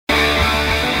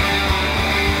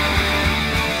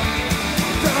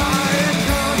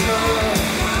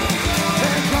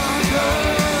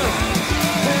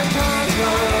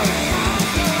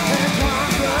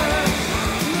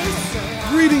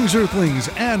Greetings, Earthlings,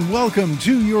 and welcome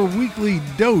to your weekly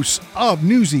dose of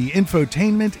newsy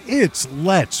infotainment. It's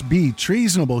Let's Be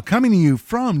Treasonable, coming to you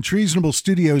from Treasonable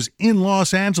Studios in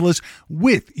Los Angeles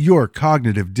with your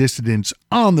cognitive dissidents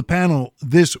on the panel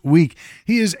this week.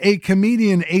 He is a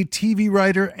comedian, a TV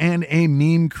writer, and a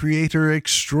meme creator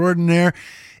extraordinaire.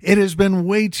 It has been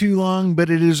way too long, but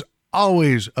it is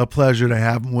always a pleasure to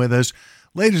have him with us.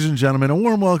 Ladies and gentlemen, a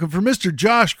warm welcome for Mr.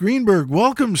 Josh Greenberg.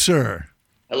 Welcome, sir.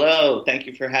 Hello. Thank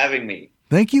you for having me.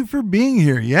 Thank you for being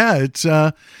here. Yeah,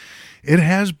 it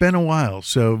has been a while,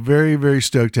 so very, very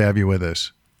stoked to have you with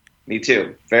us. Me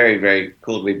too. Very, very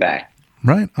cool to be back.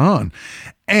 Right on.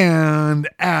 And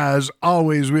as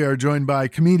always, we are joined by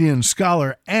comedian,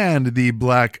 scholar, and the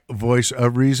Black Voice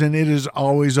of Reason. It is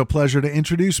always a pleasure to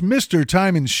introduce Mr.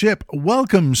 Time and Ship.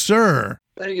 Welcome, sir.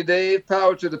 Thank you, Dave.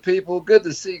 Power to the people. Good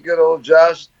to see good old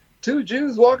Josh. Two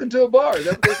Jews walking to a bar. Is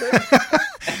that what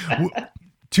they say?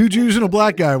 Two Jews and a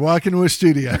black guy walk into a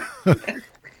studio.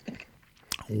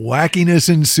 Wackiness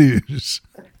ensues.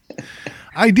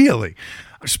 Ideally.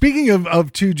 Speaking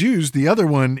of two Jews, the other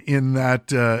one in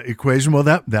that equation, well,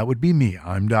 that would be me.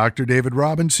 I'm Dr. David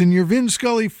Robinson, your Vin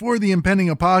Scully for the impending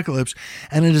apocalypse,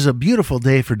 and it is a beautiful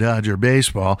day for Dodger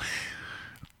baseball.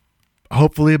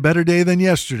 Hopefully a better day than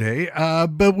yesterday,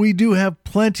 but we do have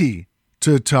plenty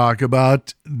to talk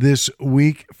about this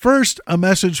week. First, a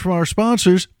message from our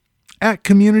sponsors at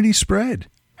Community Spread.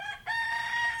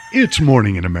 It's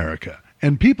morning in America,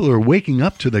 and people are waking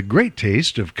up to the great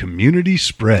taste of Community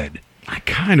Spread. I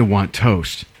kind of want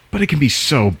toast, but it can be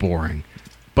so boring.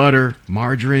 Butter,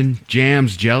 margarine,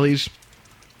 jams, jellies.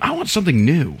 I want something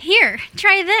new. Here,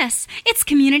 try this. It's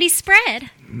Community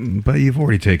Spread. But you've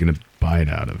already taken a bite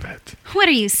out of it. What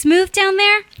are you, smooth down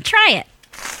there? Try it.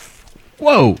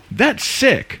 Whoa, that's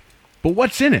sick. But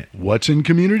what's in it? What's in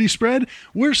Community Spread?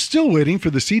 We're still waiting for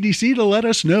the CDC to let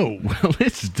us know. Well,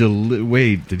 it's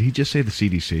wait, did he just say the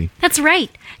CDC? That's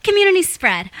right. Community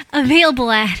Spread.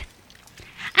 Available at...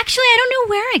 Actually, I don't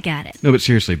know where I got it. No, but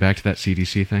seriously, back to that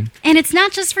CDC thing. And it's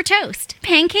not just for toast.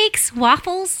 Pancakes,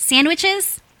 waffles,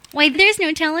 sandwiches. Why, there's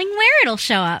no telling where it'll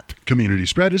show up. Community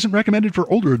Spread isn't recommended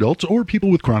for older adults or people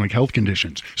with chronic health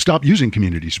conditions. Stop using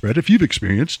Community Spread if you've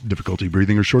experienced difficulty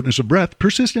breathing or shortness of breath,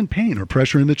 persistent pain or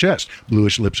pressure in the chest,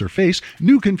 bluish lips or face,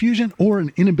 new confusion, or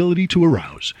an inability to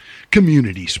arouse.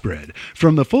 Community Spread.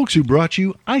 From the folks who brought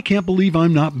you I Can't Believe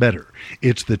I'm Not Better.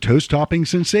 It's the toast-topping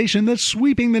sensation that's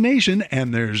sweeping the nation,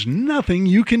 and there's nothing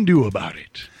you can do about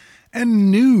it.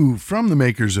 And new from the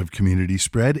makers of Community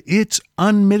Spread, it's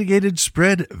Unmitigated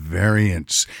Spread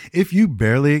Variants. If you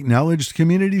barely acknowledged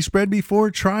Community Spread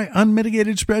before, try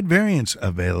Unmitigated Spread Variants,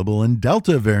 available in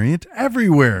Delta variant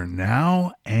everywhere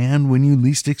now and when you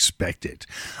least expect it.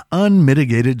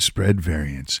 Unmitigated Spread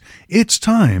Variants. It's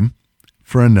time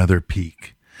for another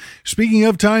peek. Speaking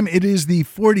of time, it is the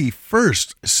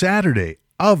 41st Saturday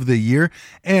of the year,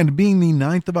 and being the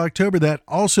 9th of October, that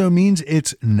also means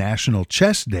it's National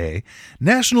Chess Day,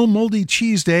 National Moldy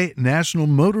Cheese Day, National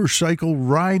Motorcycle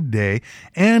Ride Day,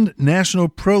 and National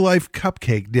Pro-Life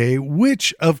Cupcake Day,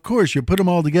 which, of course, you put them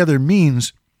all together,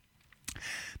 means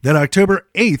that October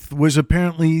 8th was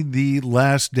apparently the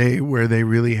last day where they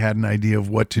really had an idea of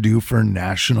what to do for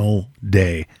National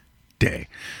Day.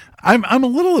 I'm a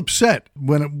little upset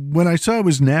when I saw it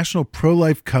was National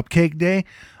Pro-Life Cupcake Day.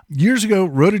 Years ago,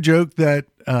 wrote a joke that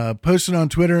posted on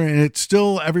Twitter, and it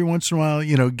still every once in a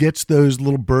while, gets those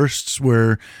little bursts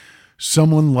where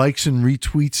someone likes and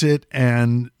retweets it,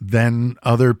 and then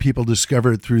other people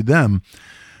discover it through them.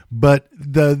 But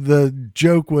the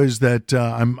joke was that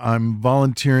I'm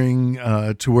volunteering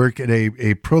to work at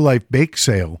a pro-life bake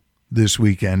sale this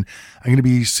weekend. I'm going to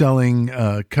be selling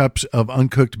cups of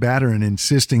uncooked batter and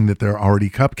insisting that they're already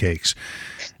cupcakes.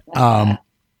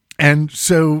 And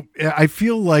so I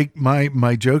feel like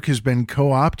my joke has been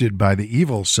co-opted by the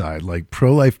evil side, like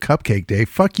Pro-Life Cupcake Day.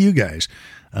 Fuck you guys.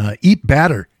 Eat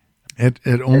batter. It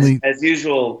only as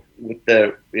usual with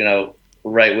the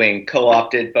right wing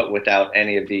co-opted, but without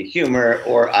any of the humor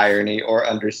or irony or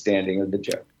understanding of the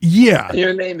joke. Yeah.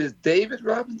 Your name is David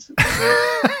Robinson?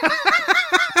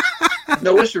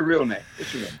 No, what's your real name?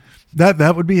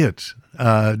 That would be it.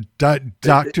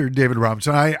 Dr. David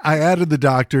Robinson. I added the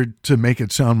doctor to make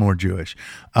it sound more Jewish.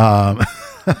 But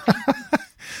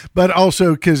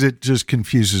also because it just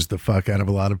confuses the fuck out of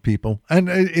a lot of people. And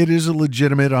it is a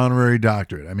legitimate honorary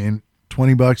doctorate. I mean,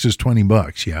 $20 is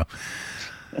 $20, yeah.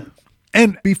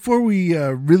 And before we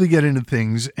really get into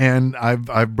things, and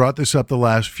I've brought this up the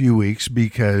last few weeks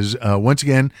because once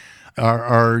again,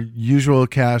 Our usual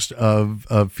cast of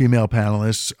female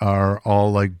panelists are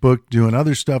all like booked doing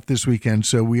other stuff this weekend.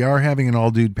 So we are having an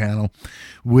all dude panel,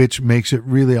 which makes it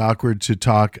really awkward to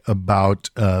talk about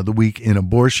the week in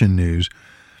abortion news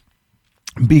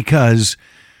because,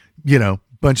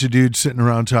 bunch of dudes sitting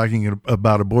around talking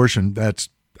about abortion. That's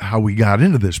how we got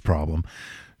into this problem.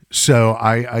 So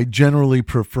I generally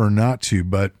prefer not to,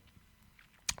 but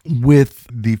with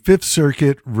the Fifth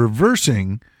Circuit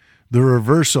reversing the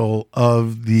reversal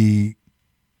of the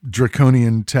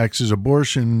draconian Texas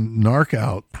abortion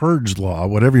narc-out purge law,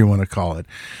 whatever you want to call it,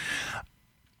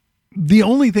 the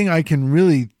only thing I can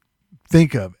really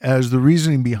think of as the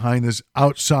reasoning behind this,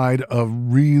 outside of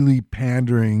really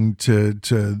pandering to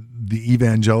the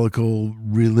evangelical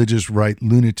religious right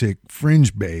lunatic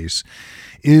fringe base,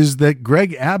 is that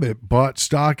Greg Abbott bought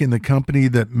stock in the company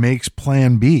that makes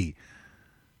Plan B.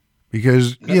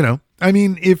 Because,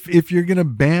 if you're going to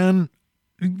ban,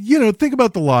 think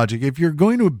about the logic. If you're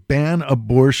going to ban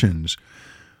abortions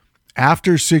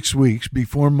after 6 weeks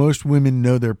before most women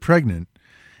know they're pregnant,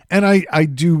 and I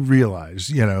do realize,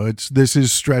 this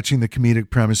is stretching the comedic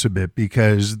premise a bit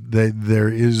because there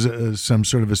is some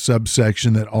sort of a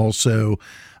subsection that also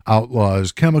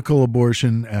outlaws chemical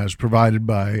abortion as provided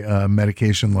by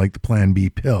medication like the Plan B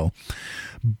pill.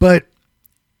 But,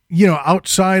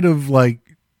 outside of like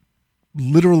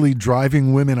literally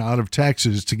driving women out of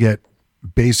Texas to get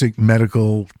basic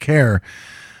medical care,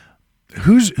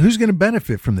 who's going to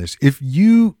benefit from this? If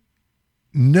you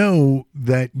know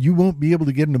that you won't be able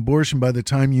to get an abortion by the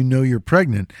time you know you're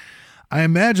pregnant, I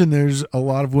imagine there's a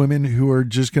lot of women who are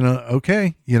just going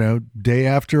to, day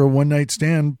after a one night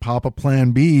stand, pop a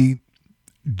Plan B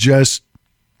just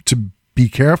to be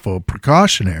careful,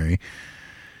 precautionary.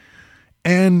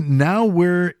 And now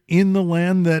we're in the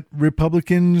land that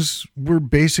Republicans were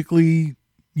basically,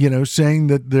 saying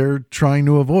that they're trying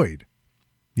to avoid.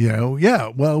 We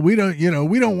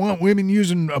don't want women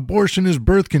using abortion as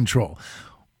birth control.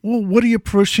 Well, what are you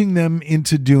pushing them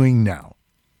into doing now?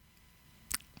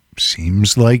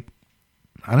 Seems like,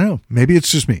 I don't know, maybe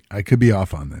it's just me. I could be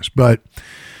off on this, but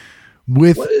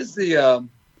with what is the,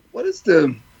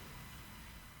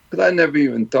 because I never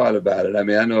even thought about it. I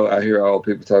mean, I hear all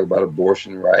people talk about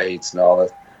abortion rights and all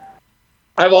that.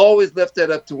 I've always left that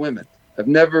up to women.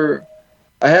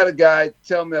 I had a guy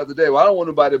tell me the other day, well, I don't want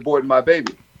nobody aborting my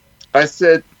baby. I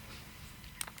said,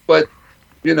 but,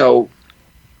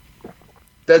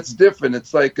 that's different.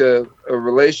 It's like a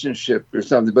relationship or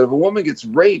something. But if a woman gets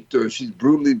raped or she's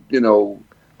brutally,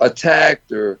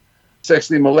 attacked or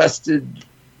sexually molested,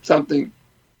 something.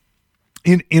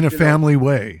 In a family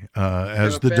way,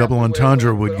 as the double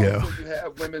entendre would go. You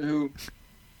have women who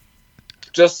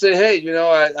just say, hey,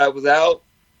 I was out.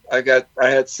 I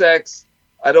had sex.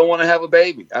 I don't want to have a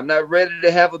baby. I'm not ready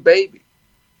to have a baby.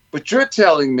 But you're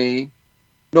telling me,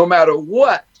 no matter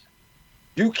what,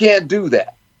 you can't do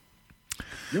that.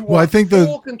 You want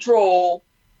full control.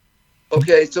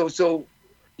 Okay, so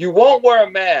you won't wear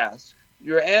a mask.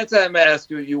 You're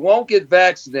anti-masker. You won't get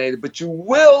vaccinated, but you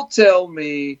will tell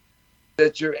me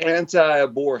that you're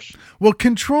anti-abortion. Well,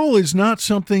 control is not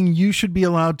something you should be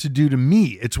allowed to do to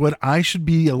me. It's what I should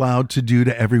be allowed to do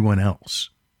to everyone else,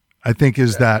 I think,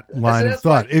 is that line of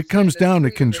thought. It comes down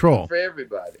to control. For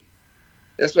everybody.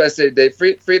 That's why I say, Dave,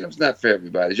 freedom's not for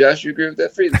everybody. Josh, you agree with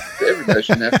that? Freedom. Everybody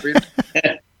shouldn't have freedom.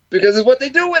 Because it's what they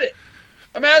do with it.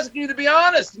 I'm asking you to be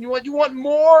honest. You want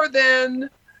more than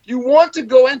you want to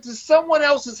go into someone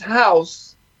else's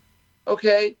house,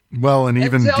 okay? Well, and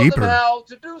even tell deeper. Them how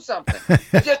to do something.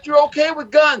 Yet you're okay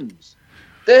with guns.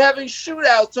 They're having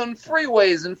shootouts on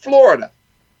freeways in Florida.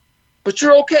 But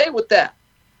you're okay with that.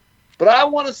 But I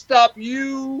want to stop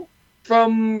you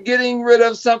from getting rid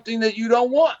of something that you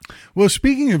don't want. Well,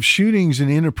 speaking of shootings in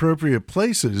inappropriate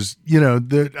places, I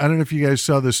don't know if you guys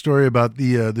saw the story about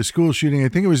the school shooting. I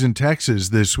think it was in Texas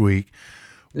this week,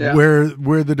 where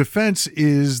the defense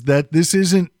is that this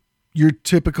isn't your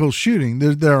typical shooting.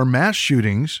 There are mass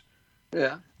shootings,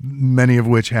 many of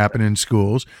which happen in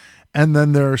schools, and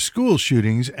then there are school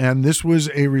shootings, and this was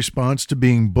a response to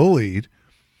being bullied.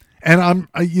 And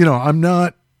I'm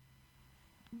not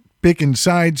picking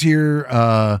sides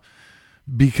here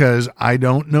because I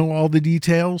don't know all the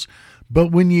details.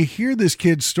 But when you hear this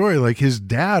kid's story, like his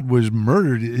dad was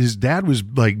murdered, his dad was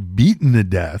like beaten to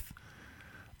death.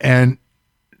 And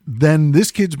then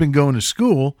this kid's been going to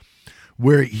school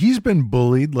where he's been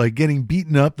bullied, like getting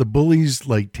beaten up. The bullies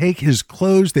like take his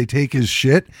clothes, they take his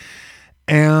shit.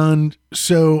 And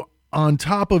so on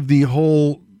top of the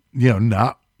whole,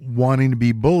 not wanting to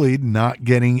be bullied, not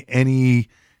getting any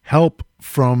help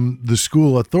from the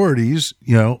school authorities,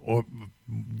 or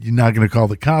you're not going to call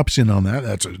the cops in on that.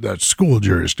 That's school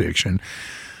jurisdiction.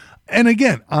 And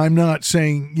again, I'm not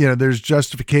saying, there's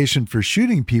justification for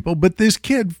shooting people, but this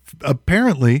kid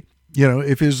apparently,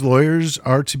 if his lawyers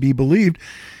are to be believed,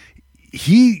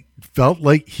 he felt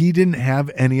like he didn't have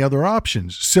any other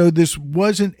options. So this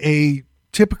wasn't a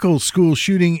typical school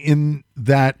shooting in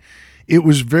that it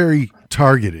was very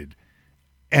targeted,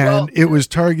 and it was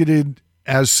targeted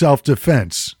as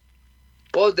self-defense.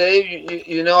 Well, Dave,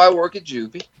 I work at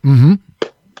Juvie,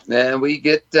 and we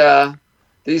get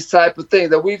these type of things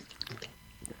that we've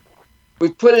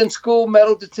put in school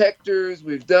metal detectors.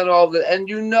 We've done all that, and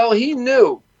he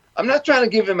knew. I'm not trying to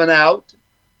give him an out,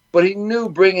 but he knew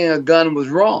bringing a gun was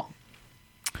wrong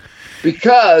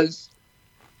because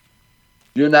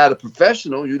you're not a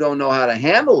professional. You don't know how to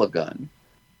handle a gun.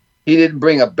 He didn't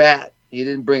bring a bat. He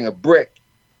didn't bring a brick.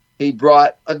 He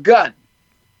brought a gun.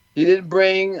 He didn't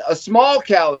bring a small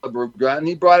caliber gun.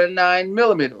 He brought a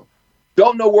 9mm.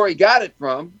 Don't know where he got it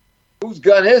from. Whose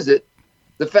gun is it?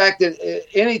 The fact that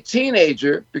any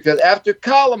teenager, because after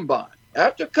Columbine,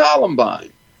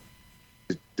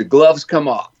 the gloves come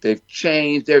off. They've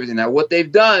changed everything. Now, what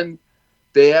they've done,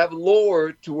 they have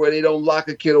lowered to where they don't lock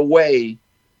a kid away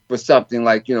for something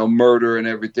like, murder and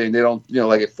everything. They don't,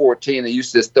 like at 14, they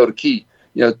used to just throw the key,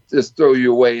 just throw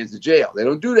you away into jail. They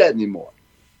don't do that anymore.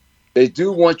 They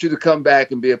do want you to come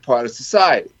back and be a part of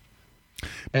society.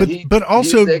 And but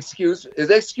also his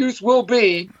excuse will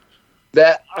be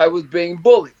that I was being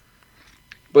bullied.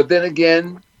 But then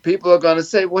again, people are going to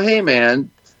say, well, hey,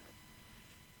 man,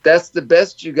 that's the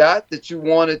best you got, that you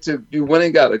wanted to, you went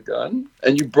and got a gun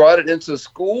and you brought it into a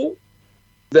school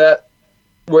that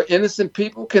where innocent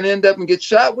people can end up and get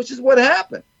shot, which is what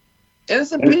happened.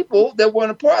 Innocent people that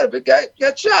weren't a part of it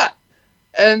got shot.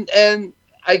 And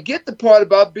I get the part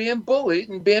about being bullied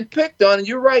and being picked on. And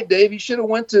you're right, Dave. He should have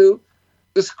went to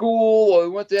the school or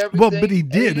went to everything. Well, but he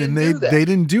did, and they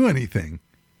didn't do anything.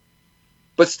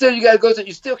 But still, you got to go to.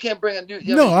 You still can't bring a new.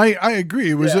 I agree.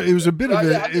 It was a bit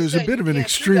of an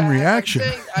extreme reaction.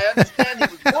 I understand he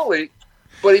was bullied,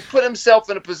 but he put himself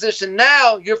in a position.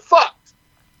 Now you're fucked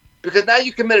because now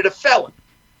you committed a felony.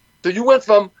 So you went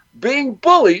from being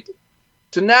bullied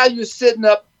to now you're sitting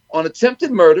up on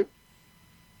attempted murder.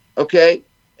 Okay,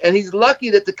 and he's lucky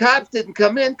that the cops didn't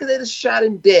come in because they'd have shot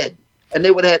him dead, and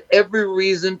they would have had every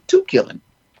reason to kill him.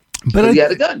 But he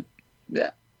had a gun.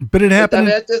 Yeah. But it happened.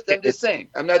 I'm just saying.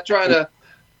 I'm not trying to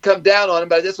come down on him,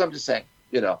 but that's what I'm just saying.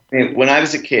 When I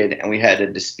was a kid and we had a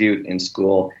dispute in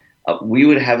school, we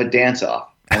would have a dance-off,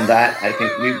 and that I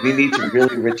think we need to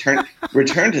really return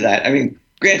to that. I mean,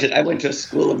 granted, I went to a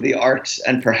school of the arts,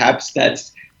 and perhaps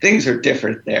things are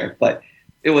different there, but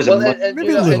it was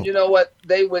and you know what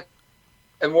they would,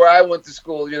 and where I went to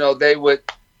school,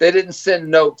 they didn't send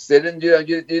notes. They didn't,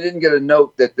 you didn't get a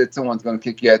note that someone's going to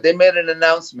kick you out. They made an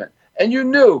announcement. And you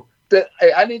knew that,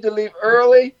 hey, I need to leave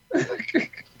early.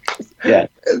 Yeah.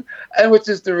 And which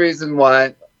is the reason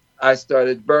why I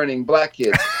started burning black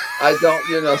kids. I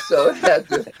don't, so it had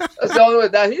to. That's the only way.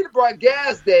 Now, he'd have brought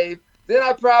gas, Dave. Then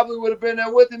I probably would have been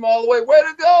there with him all the way. Way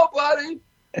to go, buddy.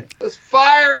 Because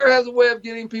fire has a way of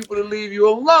getting people to leave you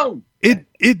alone.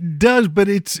 It does, but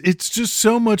it's just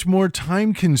so much more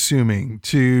time consuming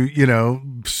to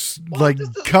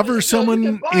cover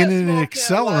someone in an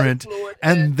accelerant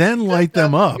and then light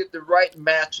them up. Get the right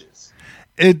matches.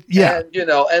 And,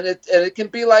 it can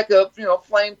be like a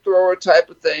flamethrower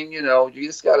type of thing. You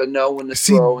just got to know when to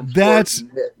throw and that's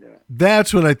and hit.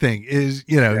 That's what I think is.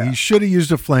 You should have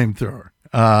used a flamethrower.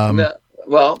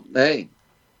 Well, hey,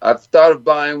 I've thought of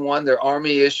buying one. They're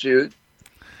Army issued.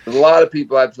 There's a lot of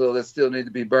people I feel that still need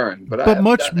to be burned, but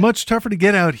much tougher to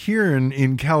get out here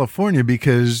in California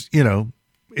because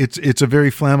it's a very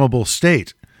flammable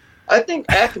state. I think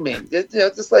Acme,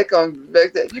 just like on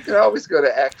back then, you can always go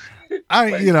to Acme.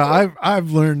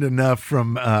 I've learned enough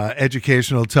from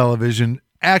educational television.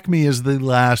 Acme is the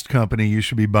last company you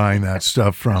should be buying that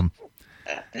stuff from.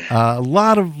 A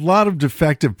lot of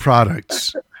defective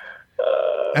products,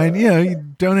 and you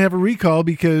don't have a recall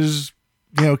because.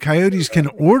 Coyotes can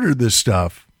order this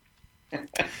stuff,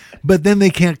 but then they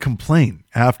can't complain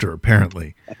after,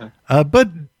 apparently. But,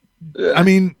 I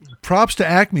mean, props to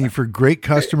Acme for great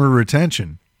customer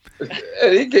retention.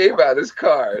 And he gave out his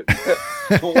card.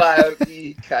 Wild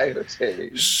E.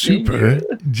 Coyote. Super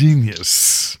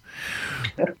genius.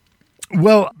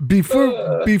 Well,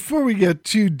 before we get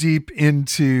too deep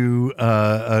into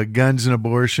guns and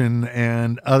abortion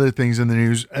and other things in the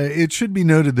news, it should be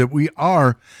noted that we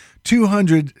are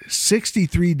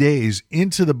 263 days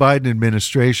into the Biden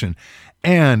administration.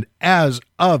 And as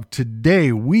of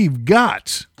today, we've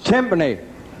got Timpani.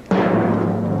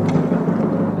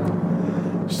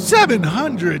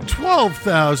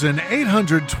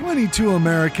 712,822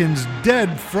 Americans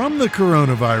dead from the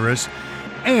coronavirus,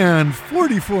 and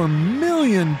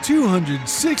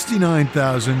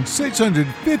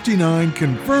 44,269,659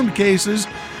 confirmed cases,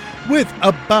 with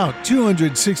about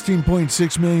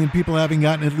 216.6 million people having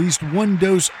gotten at least one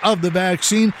dose of the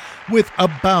vaccine, with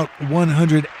about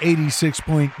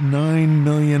 186.9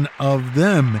 million of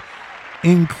them,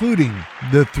 including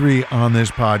the three on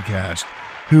this podcast,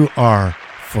 who are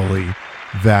fully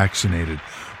vaccinated.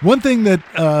 One thing that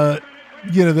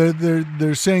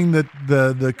they're saying that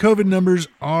the COVID numbers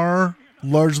are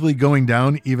largely going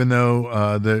down, even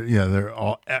though they're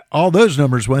all those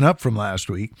numbers went up from last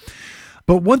week.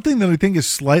 But one thing that I think is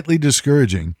slightly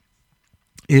discouraging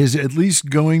is, at least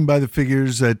going by the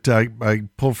figures that I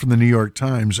pulled from the New York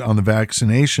Times on the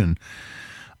vaccination,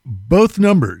 both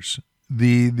numbers,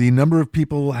 the number of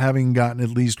people having gotten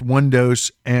at least one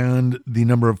dose and the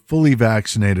number of fully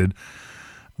vaccinated,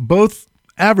 both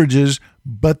averages,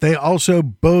 but they also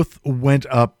both went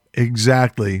up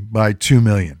exactly by 2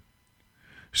 million.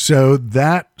 So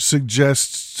that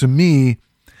suggests to me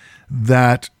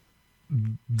that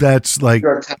that's like... New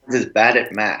York Times is bad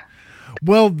at math.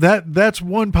 Well, that's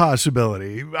one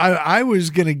possibility. I was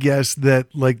going to guess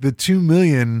that like the 2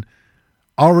 million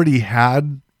already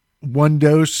had one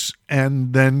dose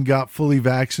and then got fully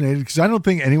vaccinated, because I don't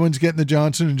think anyone's getting the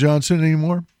Johnson & Johnson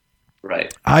anymore.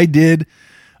 Right. I did.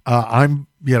 I'm,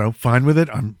 fine with it.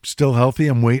 I'm still healthy.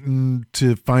 I'm waiting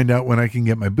to find out when I can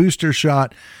get my booster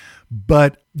shot.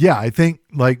 But yeah, I think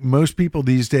like most people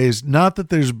these days, not that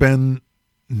there's been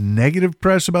negative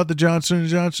press about the Johnson &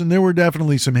 Johnson, there were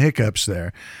definitely some hiccups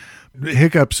there.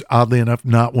 Hiccups, oddly enough,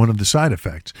 not one of the side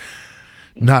effects.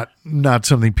 Not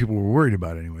something people were worried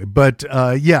about anyway. But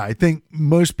I think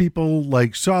most people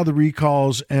like saw the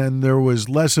recalls, and there was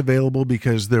less available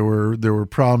because there were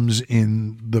problems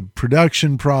in the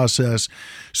production process.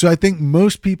 So I think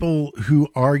most people who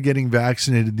are getting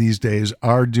vaccinated these days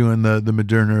are doing the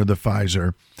Moderna or the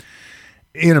Pfizer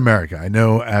in America. I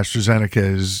know AstraZeneca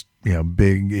is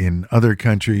big in other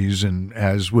countries, and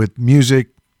as with music,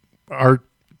 art,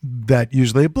 that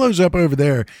usually it blows up over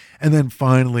there, and then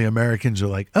finally Americans are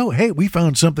like, oh, hey, we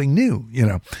found something new,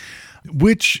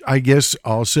 which I guess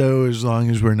also, as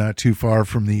long as we're not too far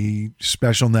from the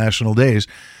special national days,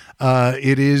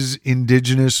 it is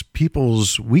Indigenous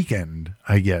Peoples Weekend,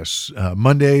 I guess.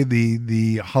 Monday,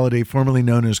 the holiday formerly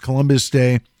known as Columbus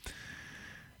Day,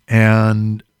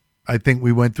 and I think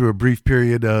we went through a brief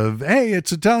period of, hey,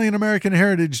 it's Italian American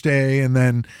Heritage Day, and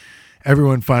then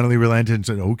everyone finally relented and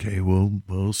said, okay,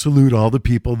 we'll salute all the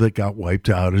people that got wiped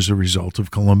out as a result of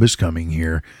Columbus coming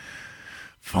here.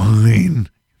 Fine.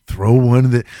 Throw one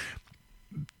of the...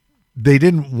 They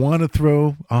didn't want to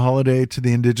throw a holiday to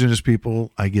the indigenous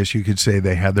people. I guess you could say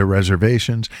they had their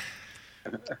reservations.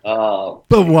 Oh.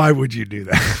 But why would you do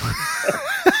that?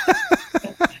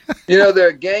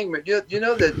 They're gang. You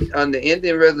know that on the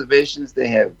Indian reservations they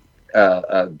have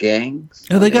gangs.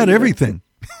 Oh, they got everything.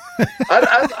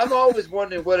 I'm always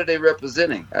wondering, what are they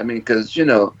representing? I mean, because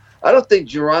I don't think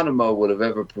Geronimo would have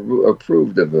ever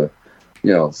approved of a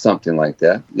something like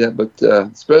that. Yeah, but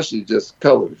especially just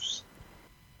colors.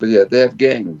 But yeah, they have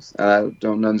gangs. I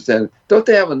don't understand. Don't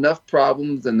they have enough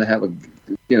problems than to have a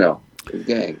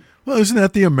gang? Well, isn't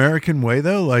that the American way,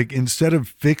 though? Like, instead of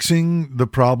fixing the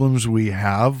problems we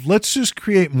have, let's just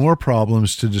create more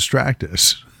problems to distract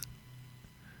us.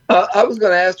 I was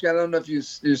going to ask you, I don't know if you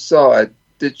saw it.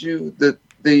 Did you, the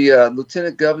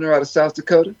lieutenant governor out of South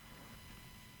Dakota?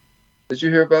 Did you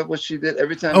hear about what she did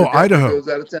every time? Idaho goes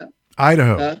out of town?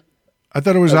 Idaho. Huh? I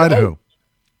thought it was Idaho.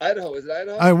 Idaho, is it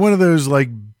Idaho? One of those like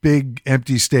big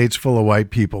empty states full of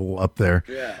white people up there.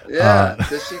 Yeah.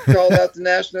 So she called out the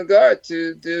National Guard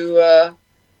to go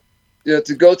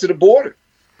to the border.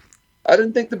 I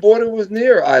didn't think the border was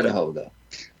near Idaho, though.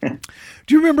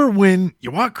 Do you remember when "you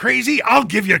want crazy? I'll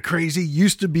give you crazy"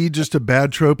 used to be just a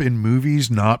bad trope in movies,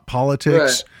 not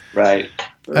politics? Right.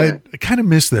 I kind of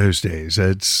miss those days.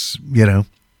 It's,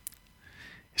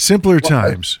 simpler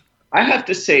times. I have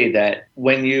to say that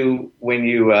when you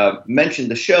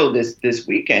mentioned the show this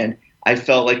weekend, I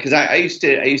felt like, because I used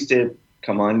to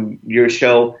come on your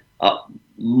show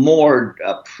more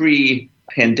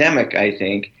pre-pandemic, I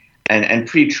think, and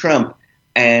pre-Trump.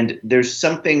 And there's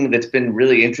something that's been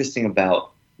really interesting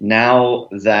about now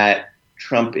that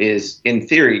Trump is, in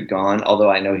theory, gone, although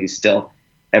I know he's still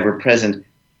ever present.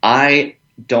 I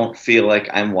don't feel like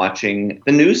I'm watching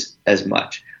the news as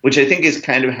much, which I think is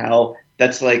kind of how,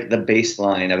 that's like the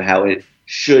baseline of how it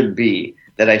should be,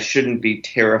 that I shouldn't be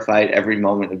terrified every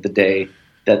moment of the day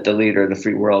that the leader of the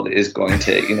free world is going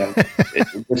to,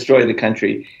 destroy the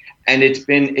country. and it's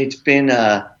been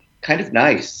kind of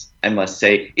nice, I must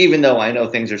say, even though I know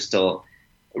things are still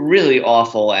really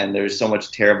awful and there's so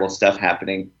much terrible stuff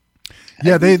happening.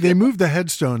 Yeah, they moved the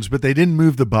headstones, but they didn't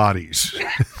move the bodies.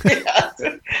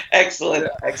 Excellent.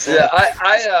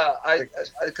 Yeah,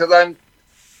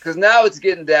 because now it's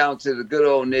getting down to the good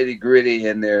old nitty gritty,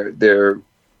 and they're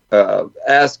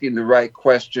asking the right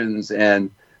questions,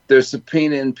 and they're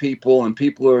subpoenaing people, and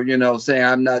people are saying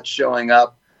I'm not showing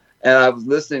up. And I was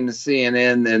listening to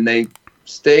CNN, and they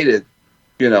stated,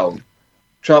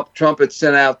 Trump had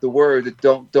sent out the word that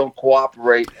don't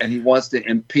cooperate, and he wants to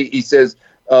impeach. He says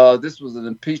this was an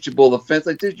impeachable offense.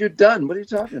 Like, dude, you're done. What are you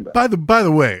talking about? By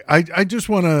the way, I just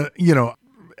want to,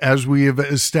 as we have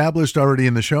established already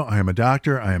in the show, I am a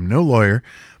doctor. I am no lawyer,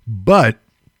 but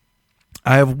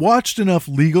I have watched enough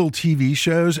legal TV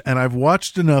shows and I've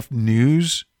watched enough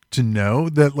news to know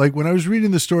that, like, when I was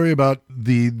reading the story about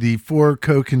the four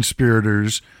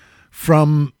co-conspirators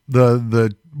from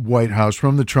the White House,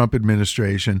 from the Trump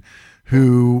administration,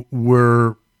 who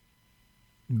were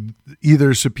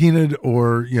either subpoenaed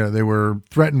or, they were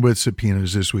threatened with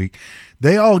subpoenas this week,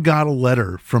 they all got a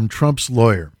letter from Trump's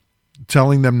lawyer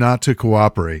telling them not to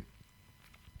cooperate.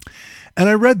 And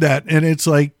I read that, and it's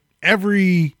like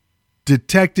every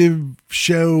detective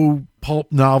show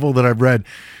pulp novel that I've read.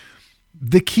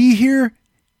 The key here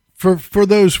for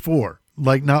those four,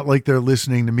 like, not like they're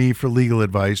listening to me for legal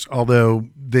advice, although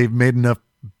they've made enough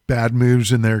bad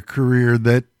moves in their career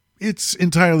that it's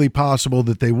entirely possible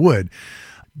that they would.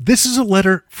 This is a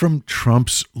letter from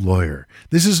Trump's lawyer.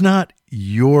 This is not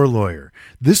your lawyer.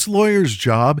 This lawyer's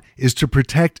job is to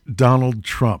protect Donald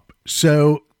Trump.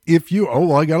 So if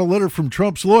I got a letter from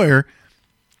Trump's lawyer,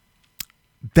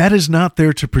 that is not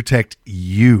there to protect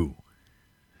you.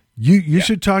 You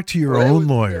should talk to your own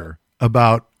lawyer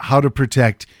about how to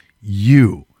protect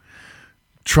you.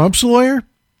 Trump's lawyer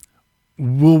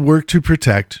will work to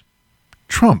protect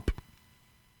Trump.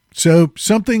 So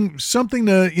something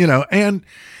to, and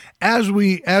as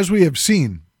we have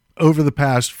seen over the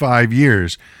past 5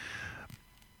 years,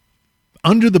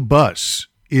 Under the Bus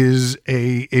is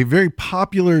a very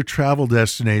popular travel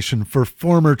destination for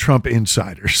former Trump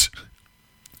insiders.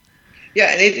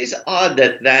 Yeah, and it is odd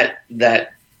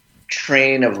that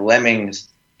train of lemmings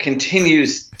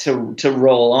continues to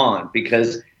roll on,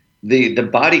 because the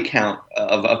body count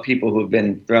of people who have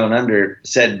been thrown under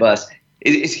said bus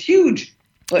is huge.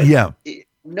 But yeah.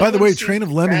 By the way, Train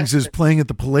of Lemmings is playing at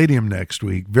the Palladium next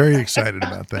week. Very excited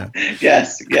about that.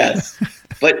 Yes.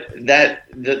 But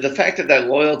the fact that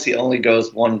loyalty only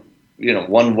goes one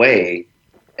way,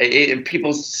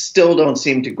 people still don't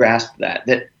seem to grasp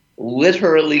that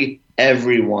literally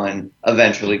everyone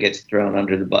eventually gets thrown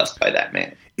under the bus by that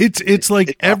man. It's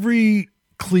like every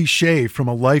cliche from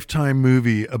a Lifetime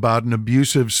movie about an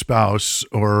abusive spouse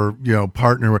or,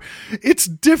 partner. It's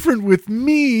different with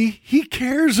me. He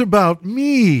cares about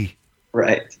me.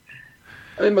 Right.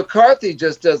 I mean, McCarthy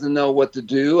just doesn't know what to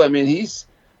do. I mean, he's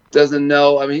trying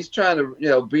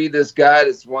to, be this guy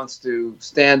that wants to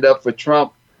stand up for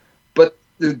Trump, but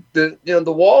the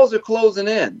walls are closing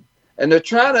in, and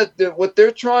what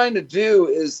they're trying to do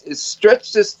is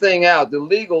stretch this thing out, the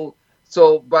legal.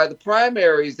 So by the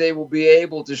primaries, they will be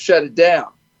able to shut it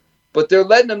down. But they're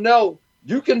letting them know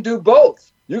you can do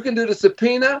both. You can do the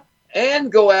subpoena and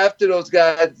go after those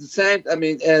guys at the same. I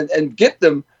mean, and get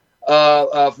them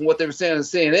from what they were saying on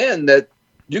CNN, that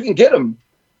you can get them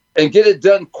and get it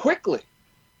done quickly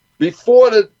before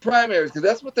the primaries, because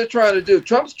that's what they're trying to do.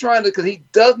 Trump's trying to, because he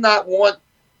does not want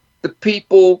the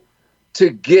people to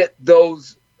get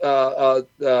those the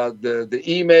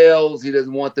emails. He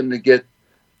doesn't want them to get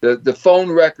the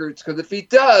phone records, because if he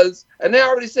does, and they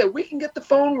already said, we can get the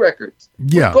phone records.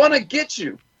 Yeah. We're going to get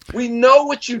you. We know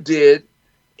what you did.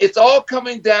 It's all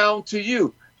coming down to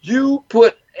you. You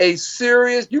put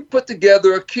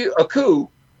together a coup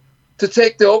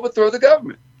to overthrow the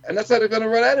government. And that's how they're going to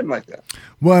run at him like that.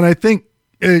 Well, and I think,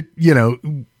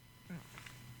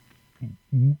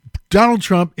 Donald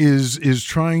Trump is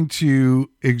trying to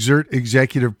exert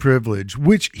executive privilege,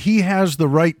 which he has the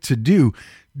right to do,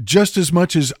 just as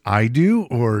much as I do,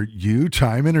 or you,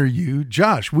 Timon, or you,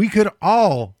 Josh. We could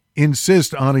all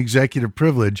insist on executive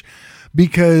privilege,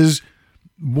 because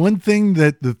one thing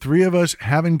that the three of us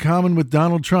have in common with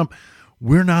Donald Trump,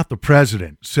 we're not the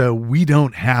president, so we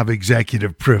don't have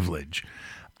executive privilege.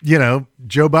 Joe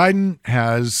Biden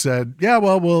has said, yeah,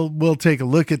 well, we'll take a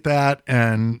look at that,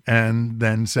 and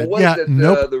then said,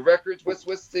 nope. The records.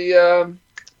 What's the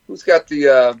who's got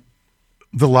the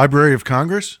Library of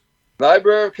Congress?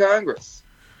 Library of Congress.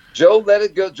 Joe let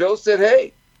it go. Joe said,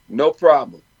 hey, no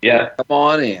problem. Yeah. Come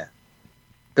on in.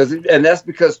 And that's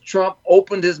because Trump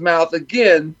opened his mouth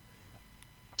again,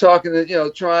 talking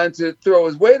to, trying to throw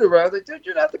his weight around. Like, dude,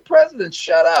 you're not the president.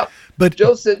 Shut up. But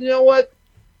Joe said, you know what?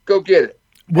 Go get it.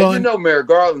 Well, and Merrick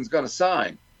Garland's going to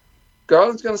sign.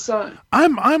 Garland's going to sign.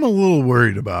 I'm a little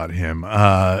worried about him.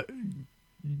 Garland?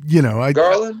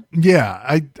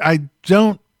 Yeah, I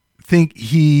don't think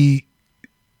he.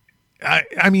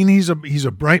 I mean, he's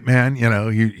a bright man.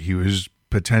 He was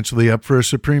potentially up for a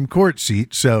Supreme Court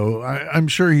seat, so I'm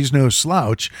sure he's no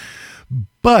slouch.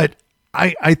 But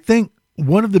I think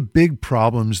one of the big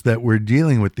problems that we're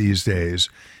dealing with these days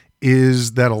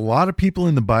is that a lot of people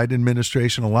in the Biden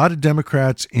administration, a lot of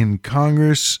Democrats in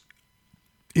Congress,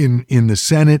 in the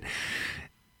Senate,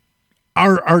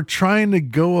 are trying to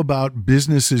go about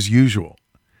business as usual.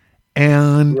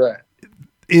 And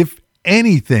if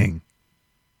anything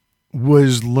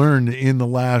was learned in the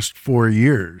last 5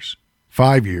 years,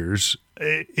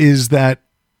 is that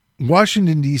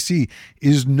Washington, D.C.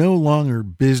 is no longer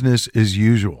business as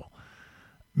usual.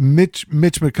 Mitch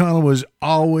McConnell was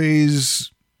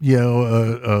always,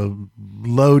 a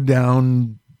low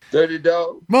down, dirty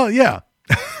dog. Well, yeah,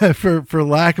 for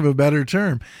lack of a better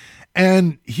term.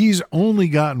 And he's only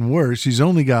gotten worse. He's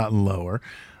only gotten lower.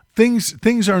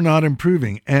 Things are not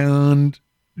improving. And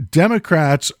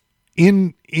Democrats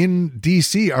in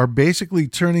DC are basically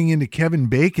turning into Kevin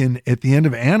Bacon at the end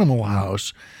of Animal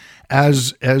House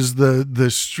as the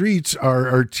streets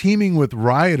are teeming with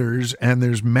rioters and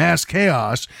there's mass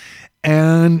chaos,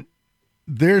 and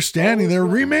they're standing there,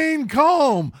 remain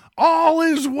calm, all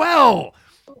is well.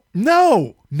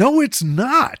 No, it's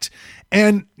not.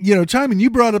 And, Timon, you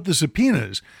brought up the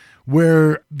subpoenas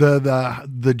where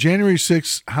the January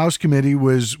 6th House Committee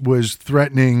was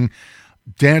threatening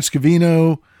Dan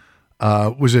Scavino,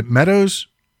 was it Meadows,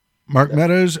 Mark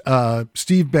Meadows,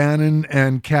 Steve Bannon,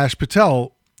 and Kash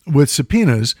Patel with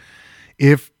subpoenas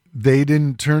if they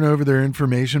didn't turn over their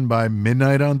information by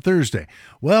midnight on Thursday.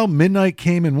 Well, midnight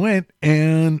came and went,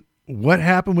 and what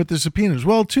happened with the subpoenas?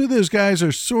 Well, two of those guys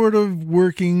are sort of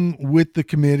working with the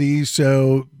committee,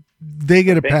 so they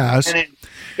get a pass.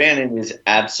 Bannon is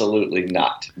absolutely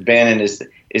not. Bannon is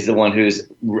the one who's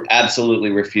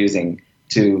absolutely refusing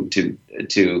to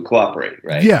cooperate,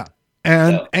 right? Yeah.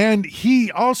 And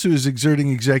he also is exerting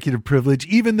executive privilege,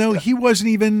 even though he wasn't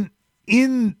even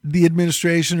in the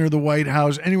administration or the White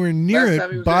House anywhere near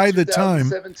it by the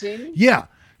time. Yeah.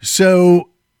 So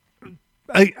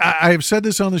I have said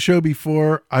this on the show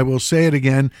before. I will say it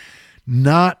again.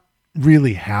 Not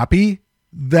really happy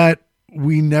that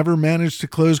we never managed to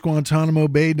close Guantanamo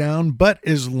Bay down. But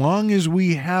as long as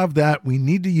we have that, we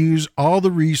need to use all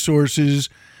the resources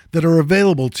that are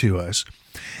available to us.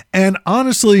 And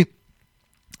honestly,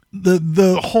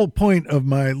 the whole point of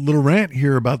my little rant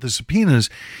here about the subpoenas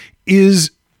is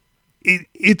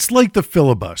it's like the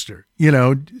filibuster,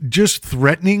 just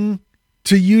threatening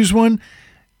to use one.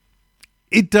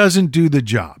 It doesn't do the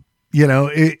job.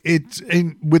 It's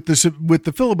with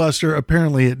the filibuster.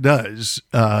 Apparently it does,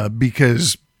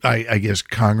 because I guess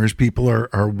Congress people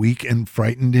are weak and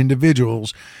frightened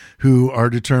individuals who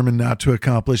are determined not to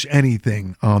accomplish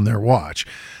anything on their watch.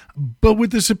 But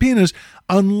with the subpoenas,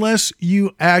 unless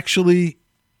you actually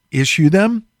issue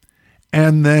them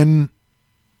and then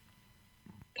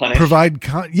punish, provide,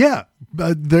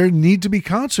 there need to be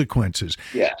consequences.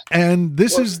 Yeah. And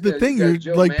this is the thing.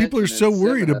 People are so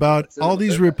worried about all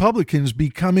these Republicans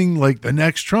becoming like the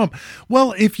next Trump.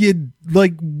 Well,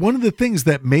 one of the things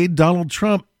that made Donald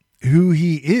Trump who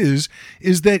he is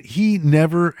that he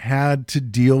never had to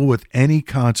deal with any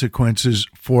consequences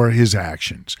for his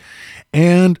actions.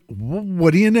 And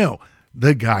what do you know?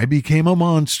 The guy became a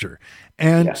monster.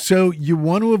 And so you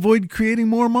want to avoid creating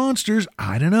more monsters?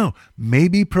 I don't know.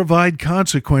 Maybe provide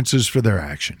consequences for their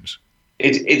actions.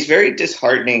 It's very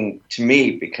disheartening to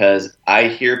me because I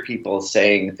hear people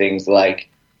saying things like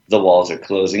the walls are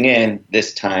closing in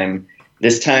this time.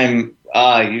 You can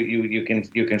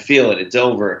feel it. It's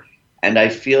over. And I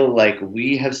feel like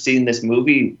we have seen this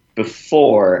movie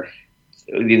before,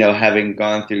 having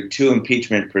gone through 2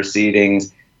 impeachment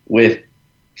proceedings with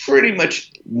pretty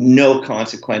much no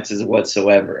consequences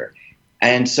whatsoever.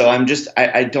 And so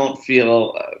I don't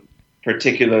feel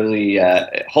particularly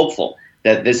hopeful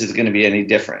that this is going to be any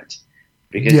different,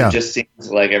 because it just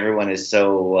seems like everyone is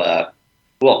so,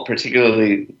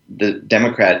 particularly the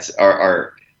Democrats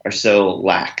are so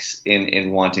lax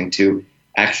in wanting to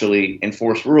actually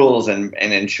enforce rules and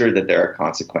ensure that there are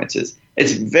consequences.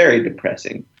 It's very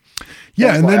depressing.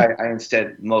 Yeah, That's why I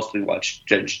instead mostly watch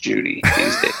Judge Judy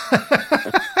these days.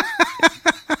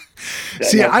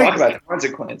 See, talk about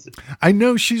consequences. I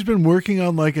know she's been working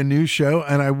on like a new show,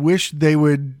 and I wish they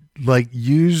would like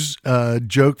use a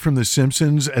joke from The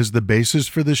Simpsons as the basis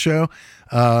for the show.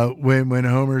 When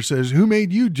Homer says, "Who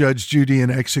made you Judge Judy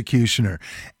and executioner?"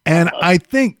 And I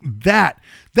think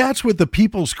that's what the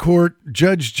People's Court,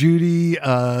 Judge Judy,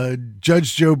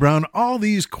 Judge Joe Brown, all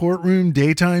these courtroom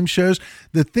daytime shows,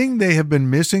 the thing they have been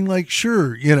missing, like,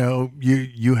 sure,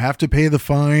 you have to pay the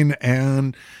fine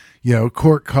and,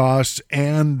 court costs,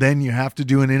 and then you have to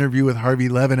do an interview with Harvey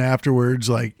Levin afterwards,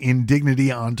 like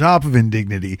indignity on top of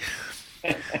indignity.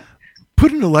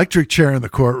 Put an electric chair in the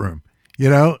courtroom.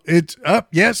 It's up.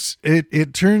 Yes,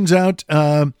 it turns out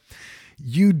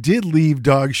you did leave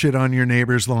dog shit on your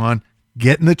neighbor's lawn.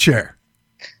 Get in the chair.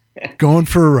 Going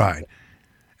for a ride.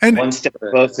 And one step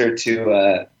closer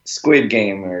to Squid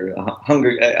Game or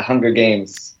Hunger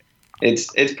Games.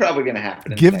 It's probably going to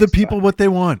happen. Give the people what they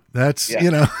want. That's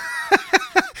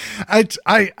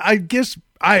I guess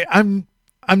I'm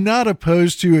not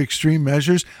opposed to extreme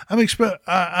measures.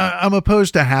 I'm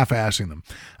opposed to half-assing them.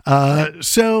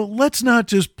 So let's not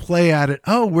just play at it.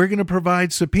 Oh, we're going to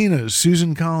provide subpoenas.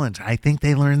 Susan Collins. I think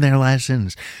they learned their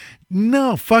lessons.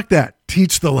 No, fuck that.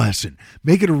 Teach the lesson.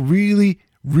 Make it a really,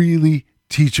 really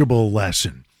teachable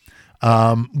lesson.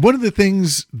 One of the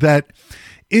things that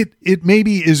it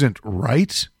maybe isn't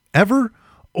right ever,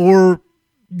 or,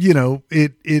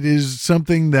 it is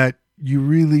something that you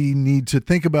really need to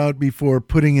think about before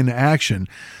putting in action.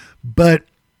 But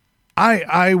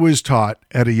I was taught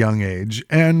at a young age,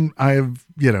 and I've,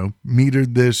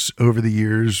 metered this over the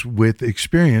years with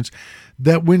experience,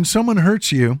 that when someone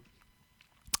hurts you,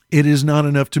 it is not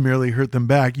enough to merely hurt them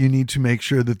back. You need to make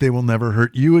sure that they will never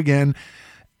hurt you again,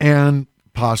 and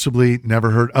possibly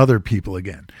never hurt other people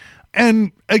again.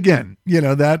 And again,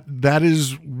 that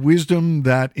is wisdom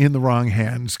that in the wrong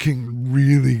hands can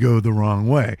really go the wrong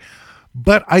way.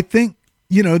 But I think,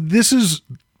 this is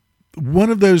one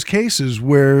of those cases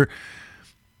where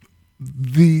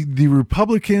the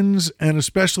Republicans, and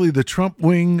especially the Trump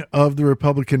wing of the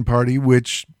Republican Party,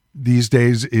 which these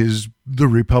days is the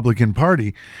Republican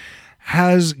Party,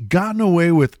 has gotten away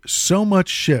with so much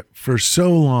shit for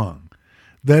so long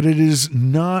that it is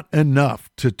not enough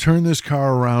to turn this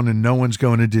car around and no one's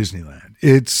going to Disneyland.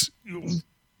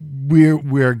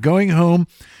 We're going home.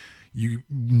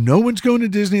 No one's going to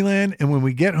Disneyland, and when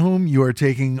we get home, you are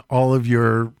taking all of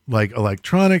your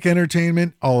electronic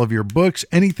entertainment, all of your books,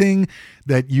 anything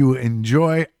that you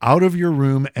enjoy out of your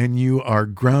room, and you are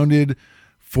grounded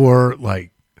for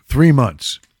 3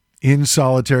 months in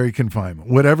solitary confinement.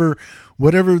 Whatever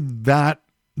that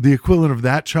the equivalent of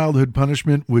that childhood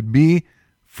punishment would be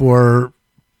for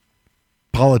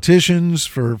politicians,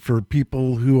 for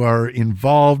people who are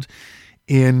involved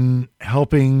in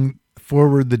helping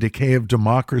forward the decay of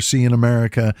democracy in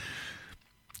America.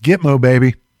 Gitmo,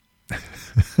 baby.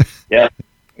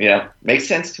 Yeah. Makes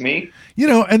sense to me.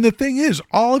 And the thing is,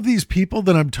 all of these people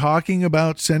that I'm talking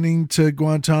about sending to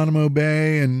Guantanamo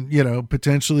Bay and,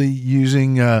 potentially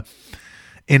using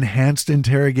enhanced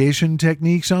interrogation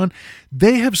techniques on,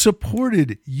 they have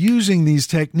supported using these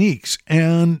techniques.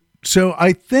 And so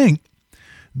I think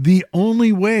the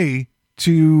only way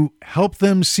to help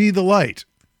them see the light,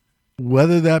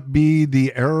 whether that be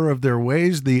the error of their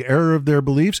ways, the error of their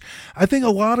beliefs, I think a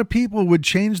lot of people would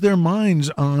change their minds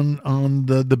on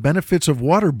the benefits of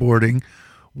waterboarding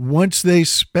once they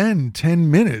spend 10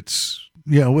 minutes,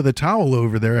 with a towel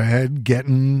over their head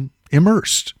getting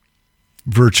immersed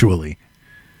virtually.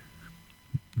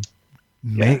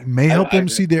 May help them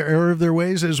see their error of their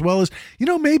ways, as well as,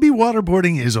 maybe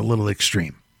waterboarding is a little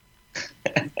extreme.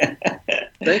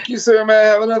 Thank you, sir. May I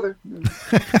have another?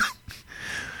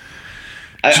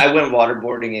 I went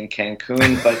waterboarding in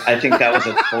Cancun, but I think that was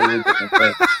a totally different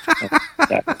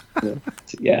thing.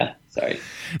 Yeah, sorry.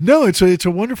 No, it's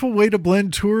a wonderful way to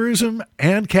blend tourism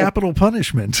and capital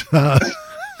punishment.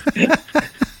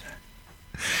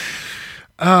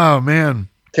 Oh, man.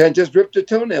 Can't just rip the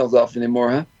toenails off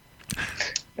anymore, huh?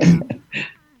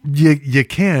 You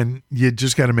can. You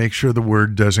just got to make sure the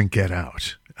word doesn't get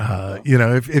out.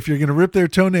 If you're going to rip their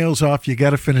toenails off, you got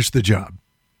to finish the job.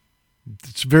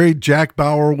 It's a very Jack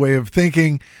Bauer way of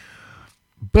thinking.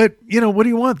 But, what do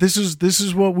you want? This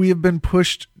is what we have been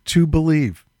pushed to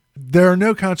believe. There are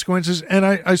no consequences. And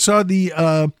I saw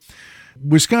the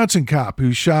Wisconsin cop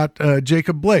who shot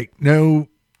Jacob Blake. No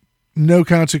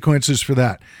consequences for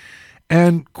that.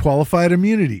 And qualified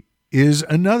immunity is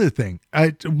another thing.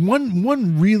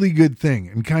 One really good thing,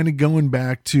 and kind of going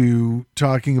back to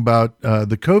talking about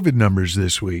the COVID numbers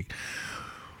this week,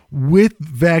 with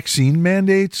vaccine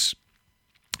mandates,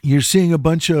 you're seeing a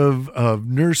bunch of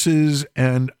nurses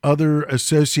and other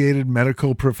associated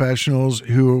medical professionals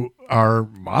who are,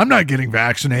 I'm not getting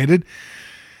vaccinated.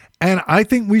 And I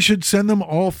think we should send them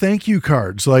all thank you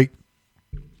cards. Like,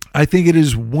 I think it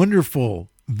is wonderful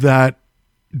that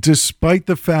despite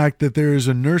the fact that there is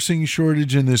a nursing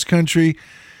shortage in this country,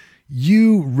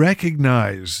 you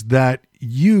recognize that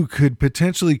you could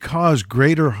potentially cause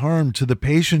greater harm to the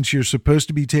patients you're supposed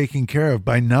to be taking care of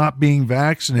by not being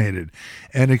vaccinated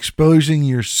and exposing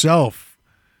yourself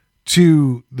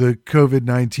to the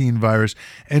COVID-19 virus.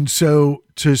 And so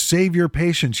to save your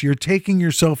patients, you're taking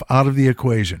yourself out of the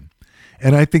equation.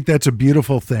 And I think that's a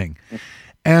beautiful thing.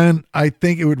 And I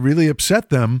think it would really upset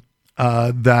them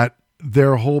that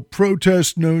their whole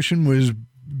protest notion was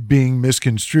being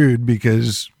misconstrued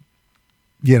because,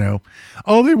 you know,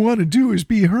 all they want to do is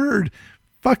be heard.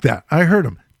 Fuck that. I heard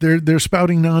them. They're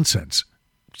spouting nonsense.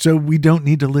 So we don't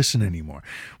need to listen anymore.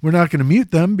 We're not going to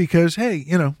mute them because, hey,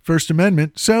 you know, First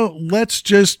Amendment. So let's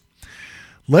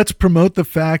promote the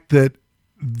fact that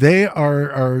they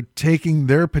are taking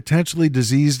their potentially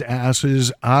diseased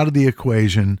asses out of the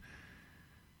equation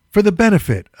for the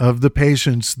benefit of the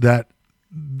patients that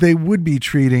they would be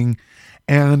treating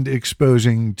and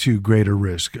exposing to greater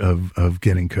risk of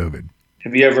getting COVID.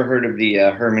 Have you ever heard of the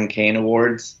Herman Cain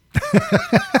Awards?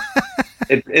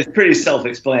 It's pretty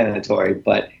self-explanatory,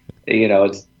 but you know,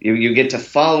 it's you get to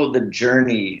follow the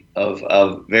journey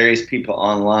of various people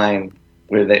online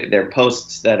where their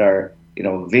posts that are, you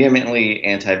know, vehemently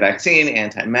anti-vaccine,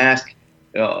 anti-mask,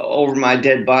 over my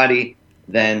dead body.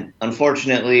 Then,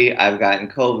 unfortunately, I've gotten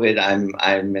COVID.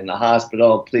 I'm in the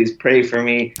hospital. Please pray for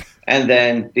me. And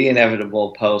then the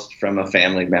inevitable post from a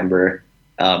family member,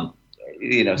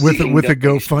 you know, with a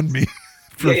GoFundMe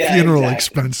for funeral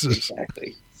expenses.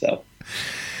 Exactly. So,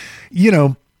 you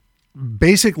know,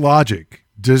 basic logic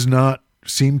does not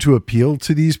seem to appeal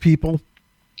to these people.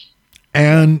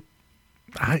 And,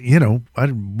 you know,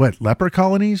 what, leper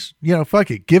colonies? You know,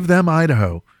 fuck it. Give them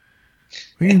Idaho.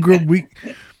 We can grow,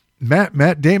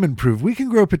 Matt Damon proved we can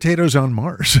grow potatoes on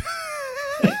Mars.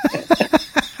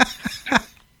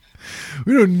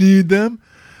 We don't need them.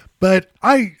 But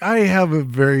I have a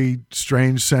very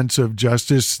strange sense of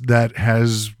justice that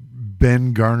has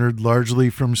been garnered largely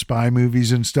from spy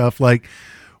movies and stuff. Like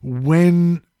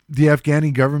when the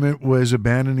Afghani government was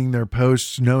abandoning their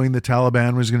posts, knowing the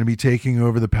Taliban was going to be taking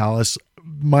over the palace,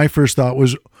 my first thought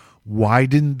was, why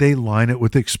didn't they line it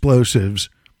with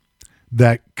explosives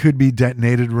that could be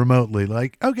detonated remotely?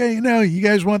 Like, okay, you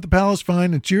guys want the palace,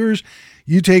 fine, it's yours.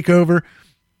 You take over.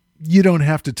 You don't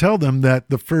have to tell them that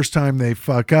the first time they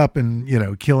fuck up and, you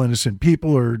know, kill innocent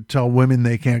people or tell women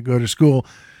they can't go to school,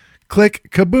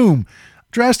 click, kaboom.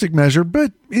 Drastic measure,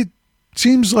 but it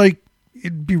seems like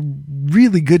it'd be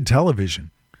really good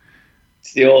television.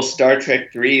 It's the old Star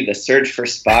Trek 3, the search for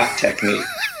Spock technique.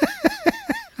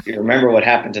 You remember what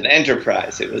happened to the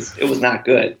Enterprise. It was not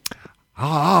good.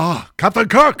 Captain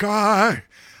Kirk, I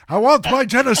want my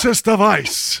Genesis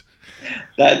device.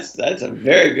 That's a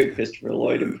very good Christopher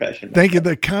Lloyd impression. Thank you.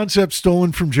 The concept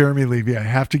stolen from Jeremy Levy. I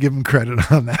have to give him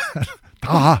credit on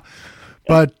that.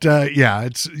 But yeah,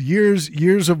 it's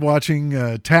years of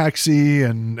watching Taxi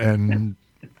and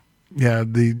yeah,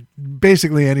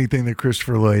 basically anything that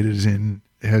Christopher Lloyd is in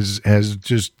has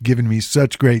just given me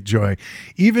such great joy.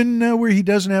 Even where he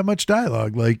doesn't have much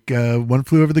dialogue, like One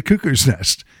Flew Over the Cuckoo's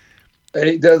Nest. And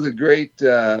he does a great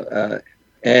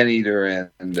anteater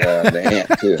and the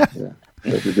ant too.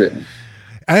 Yeah.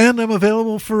 And I'm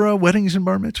available for weddings and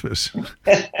bar mitzvahs,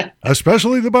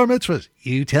 especially the bar mitzvahs.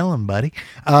 You tell him, buddy.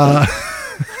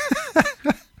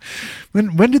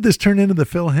 When did this turn into the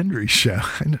Phil Hendrie show?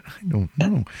 I don't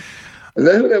know. Is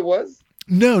that who that was?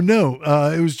 No.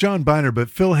 It was John Biner,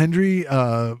 but Phil Hendrie,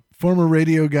 former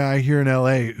radio guy here in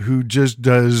LA, who just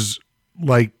does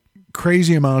like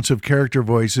crazy amounts of character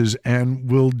voices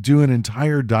and will do an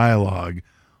entire dialogue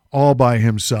all by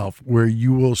himself where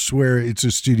you will swear it's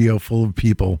a studio full of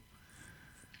people.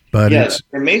 But yeah,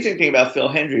 the amazing thing about Phil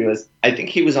Hendrie was I think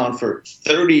he was on for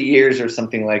 30 years or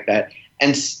something like that.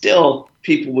 And still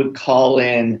people would call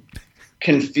in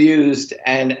confused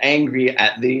and angry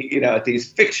at at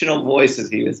these fictional voices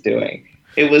he was doing.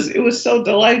 It was so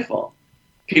delightful.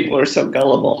 People are so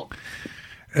gullible.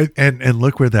 And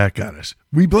look where that got us.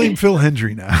 We blame Phil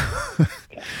Hendrie now.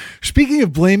 Speaking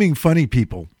of blaming funny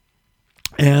people,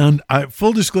 and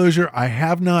full disclosure, I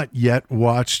have not yet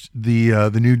watched the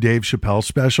new Dave Chappelle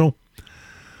special,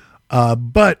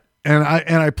 but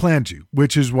I plan to,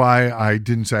 which is why I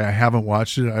didn't say I haven't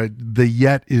watched it. The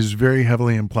yet is very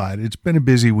heavily implied. It's been a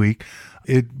busy week.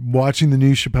 Watching the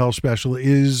new Chappelle special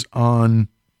is on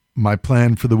my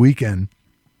plan for the weekend.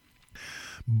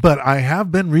 But I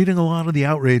have been reading a lot of the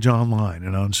outrage online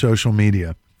and on social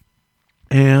media.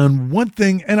 And one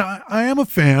thing, and I am a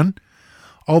fan,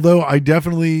 Although I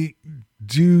definitely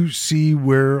do see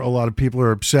where a lot of people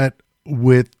are upset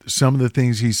with some of the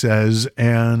things he says,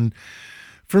 and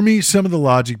for me, some of the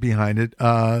logic behind it.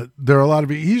 There are a lot of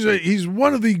he's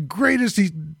one of the greatest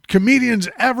comedians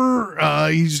ever.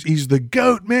 He's the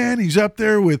GOAT, man. He's up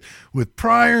there with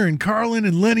Pryor and Carlin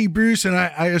and Lenny Bruce, and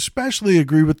I especially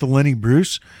agree with the Lenny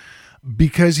Bruce,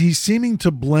 because he's seeming to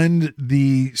blend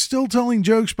the still telling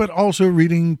jokes but also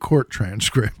reading court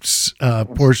transcripts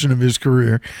portion of his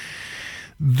career.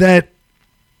 That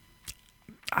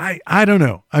I don't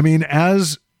know. I mean,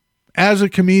 as a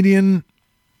comedian,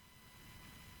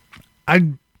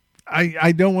 I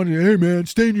don't want to, hey man,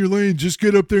 stay in your lane, just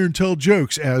get up there and tell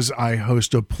jokes as I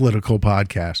host a political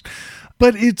podcast.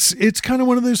 But it's kind of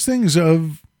one of those things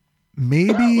of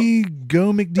maybe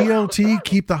go McDLT,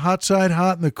 keep the hot side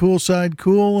hot and the cool side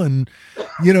cool. And,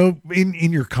 you know, in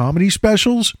your comedy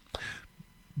specials,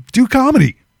 do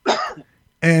comedy.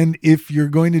 And if you're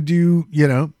going to do, you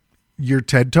know, your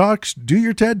TED Talks, do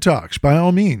your TED Talks by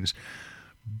all means.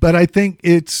 But I think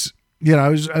it's, you know, I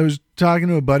was talking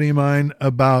to a buddy of mine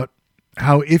about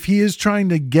how if he is trying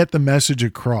to get the message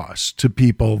across to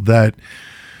people that,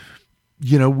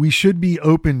 you know, we should be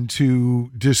open to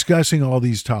discussing all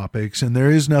these topics and there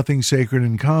is nothing sacred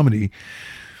in comedy.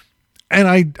 And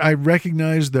I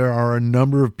recognize there are a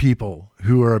number of people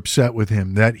who are upset with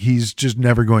him that he's just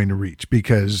never going to reach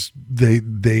because they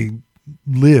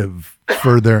live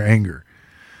for their anger.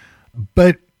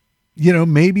 But, you know,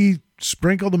 maybe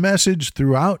sprinkle the message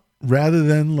throughout rather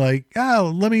than like,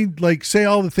 let me like say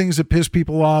all the things that piss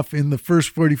people off in the first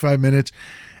 45 minutes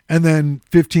and then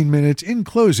 15 minutes in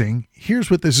closing. Here's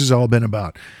what this has all been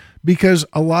about. Because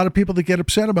a lot of people that get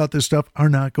upset about this stuff are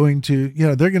not going to, you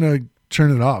know, they're going to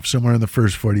turn it off somewhere in the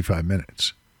first 45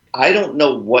 minutes. I don't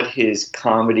know what his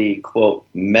comedy, quote,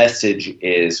 message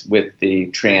is with the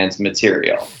trans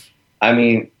material. I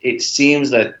mean, it seems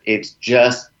that it's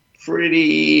just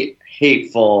pretty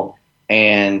hateful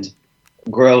and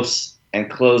gross and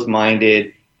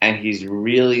closed-minded, and he's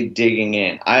really digging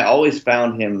in. I always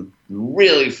found him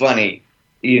really funny.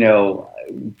 You know,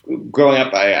 growing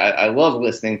up, I love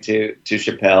listening to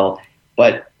Chappelle,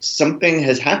 but something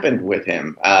has happened with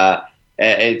him.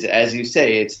 It's, as you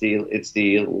say, it's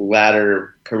the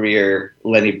latter career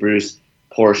Lenny Bruce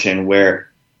portion where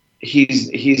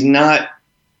he's not,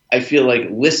 I feel like,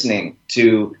 listening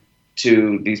to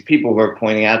these people who are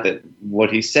pointing out that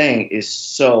what he's saying is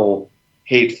so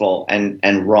hateful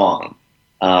and wrong.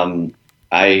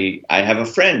 I have a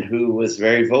friend who was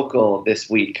very vocal this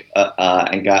week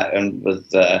and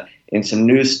was in some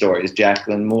news stories,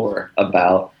 Jacqueline Moore,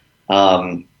 about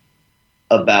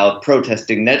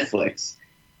protesting Netflix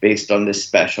based on this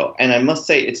special. And I must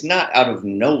say, it's not out of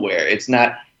nowhere. It's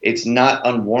not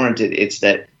unwarranted. It's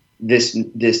that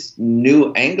this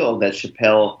new angle that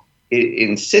Chappelle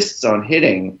insists on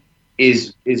hitting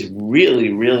is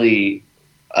really, really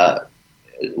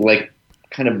like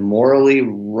kind of morally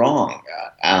wrong.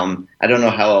 I don't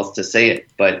know how else to say it,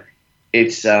 but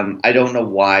it's I don't know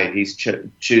why he's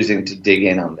choosing to dig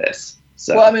in on this.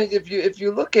 So, well, I mean, if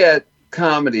you look at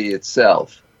comedy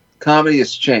itself, comedy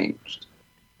has changed.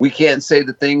 We can't say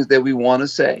the things that we want to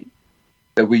say,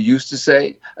 that we used to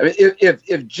say. I mean,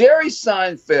 if Jerry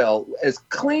Seinfeld, as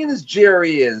clean as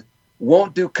Jerry is,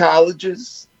 won't do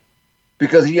colleges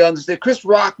because he understands, Chris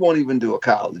Rock won't even do a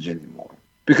college anymore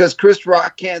because Chris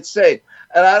Rock can't say.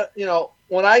 And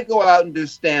when I go out and do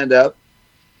stand up,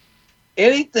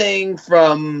 anything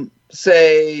from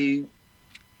say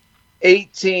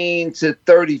 18 to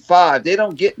 35, they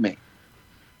don't get me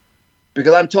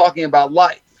because I'm talking about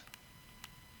life.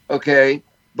 Okay.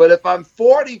 But if I'm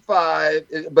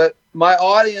 45, but my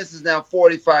audience is now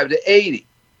 45 to 80.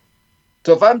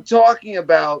 So if I'm talking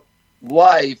about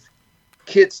life,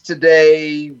 kids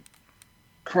today,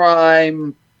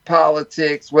 crime,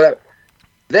 politics, whatever,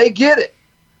 they get it.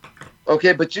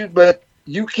 Okay. But you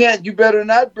better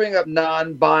not bring up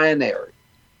non-binary.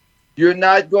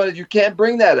 You can't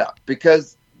bring that up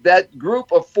because that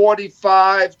group of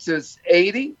 45 to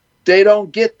 80, they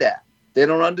don't get that. They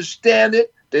don't understand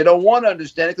it. They don't want to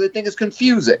understand it because they think it's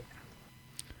confusing.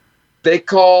 They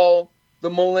call the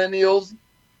millennials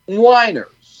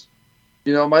whiners.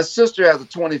 You know, my sister has a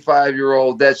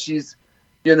 25-year-old that she's,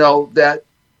 you know, that,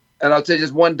 and I'll tell you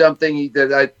just one dumb thing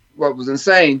what was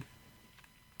insane.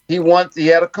 He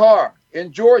had a car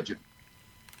in Georgia.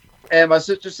 And my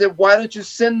sister said, why don't you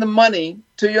send the money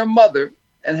to your mother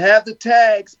and have the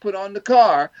tags put on the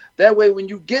car? That way, when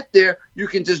you get there, you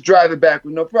can just drive it back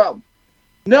with no problem.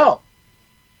 No.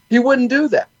 He wouldn't do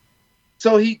that.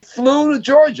 So he flew to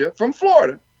Georgia from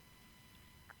Florida,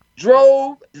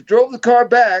 drove the car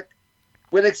back,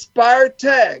 with expired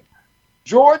tag.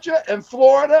 Georgia and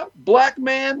Florida, black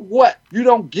man, what? You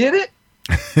don't get it?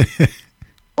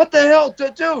 What the hell,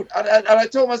 dude? And I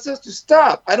told my sister,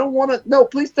 stop. I don't want to. No,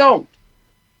 please don't.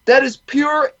 That is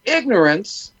pure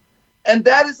ignorance. And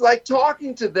that is like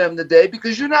talking to them today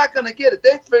because you're not going to get it.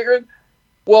 They figured,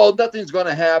 well, nothing's going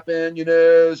to happen. You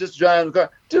know, it's just a giant car.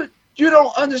 Dude, you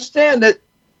don't understand that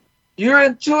you're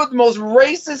in two of the most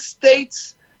racist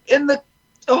states in the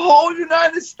whole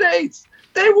United States.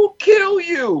 They will kill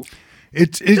you.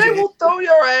 They will throw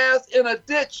your ass in a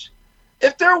ditch.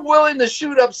 If they're willing to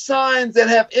shoot up signs that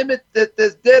have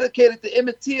that's dedicated to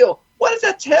Emmett Till, what does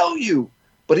that tell you?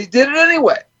 But he did it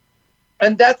anyway.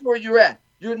 And that's where you're at.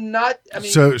 You're not. I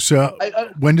mean, so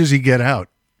when does he get out?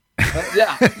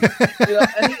 Yeah,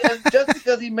 and just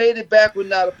because he made it back with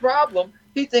not a problem,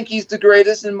 he thinks he's the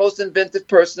greatest and most inventive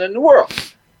person in the world.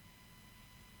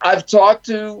 I've talked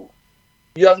to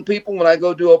young people when I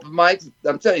go do open mics.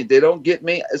 I'm telling you, they don't get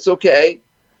me. It's okay.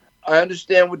 I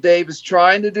understand what Dave is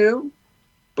trying to do,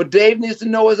 but Dave needs to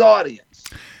know his audience.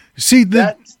 See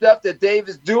that stuff that Dave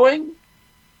is doing.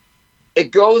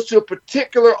 It goes to a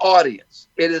particular audience.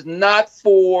 It is not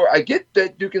for, I get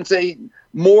that you can say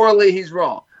morally he's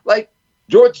wrong. Like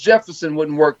George Jefferson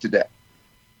wouldn't work today.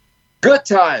 Good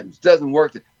Times doesn't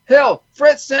work today. Hell,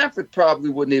 Fred Sanford probably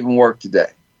wouldn't even work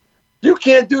today. You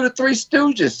can't do the Three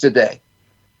Stooges today.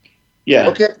 Yeah.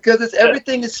 Okay, because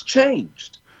everything has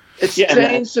changed. It's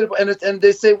changed, and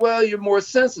they say, well, you're more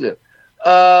sensitive.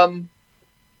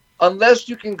 Unless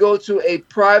you can go to a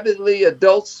privately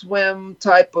Adult Swim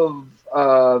type of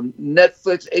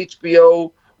Netflix,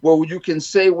 HBO, where you can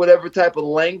say whatever type of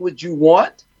language you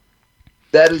want,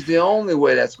 that is the only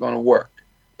way that's going to work.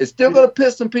 It's still going to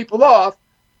piss some people off,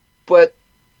 but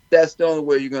that's the only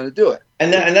way you're going to do it.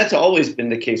 And that's always been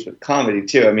the case with comedy,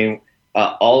 too. I mean,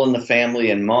 All in the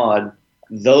Family and Maude,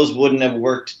 those wouldn't have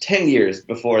worked 10 years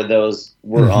before those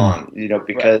were on,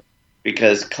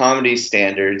 because comedy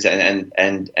standards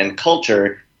and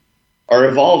culture are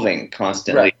evolving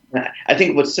constantly. Right. I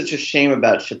think what's such a shame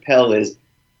about Chappelle is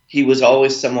he was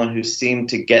always someone who seemed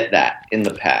to get that in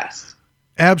the past.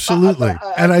 Absolutely.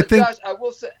 And I think... Josh, I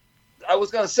will say, I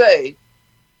was going to say,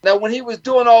 now when he was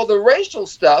doing all the racial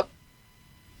stuff,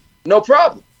 no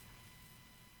problem.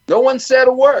 No one said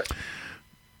a word.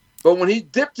 But when he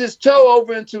dipped his toe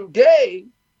over into gay...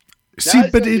 See,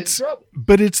 but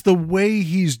it's the way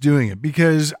he's doing it,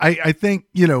 because I think,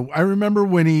 I remember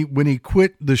when he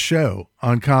quit the show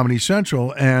on Comedy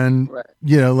Central and,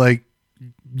 like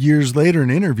years later in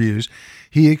interviews,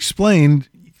 he explained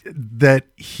that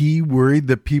he worried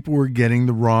that people were getting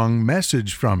the wrong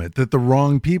message from it, that the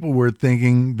wrong people were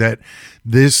thinking that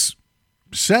this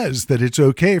says that it's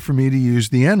okay for me to use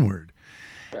the N-word.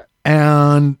 Right.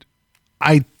 And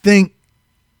I think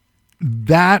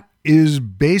that is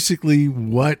basically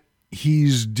what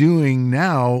he's doing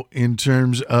now in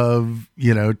terms of,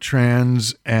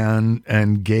 trans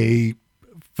and gay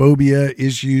phobia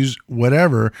issues,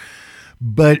 whatever.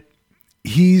 But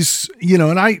he's,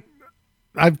 and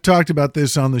I've talked about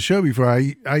this on the show before.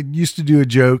 I used to do a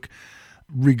joke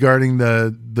regarding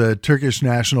the Turkish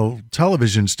national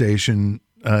television station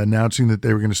announcing that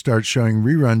they were going to start showing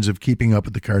reruns of Keeping Up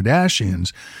with the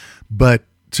Kardashians, but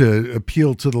to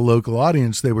appeal to the local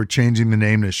audience, they were changing the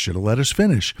name to Shoulda Let Us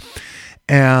Finish.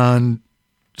 And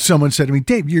someone said to me,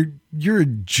 Dave, you're a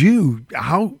Jew.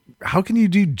 How can you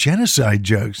do genocide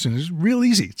jokes? And it's real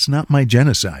easy. It's not my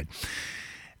genocide.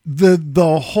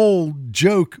 The whole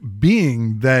joke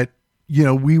being that,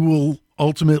 we will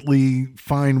ultimately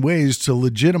find ways to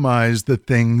legitimize the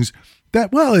things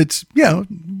that, well, it's,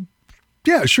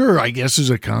 yeah, sure, I guess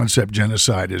as a concept,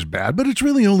 genocide is bad, but it's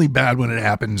really only bad when it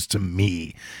happens to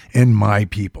me and my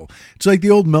people. It's like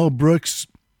the old Mel Brooks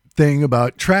thing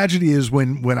about tragedy is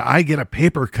when I get a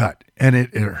paper cut and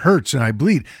it hurts and I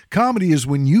bleed. Comedy is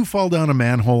when you fall down a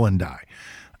manhole and die.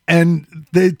 And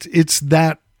it's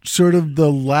that sort of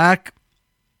the lack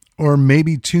or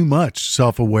maybe too much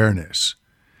self-awareness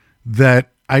that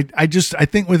I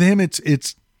think with him,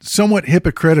 it's somewhat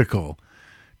hypocritical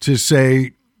to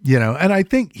say, and I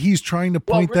think he's trying to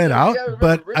point that out,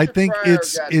 but I think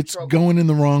it's going in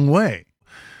the wrong way.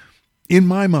 In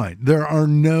my mind, there are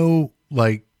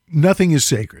nothing is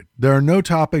sacred. There are no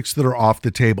topics that are off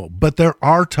the table, but there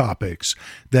are topics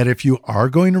that if you are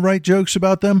going to write jokes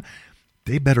about them,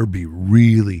 they better be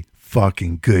really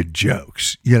fucking good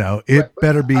jokes. It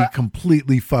better be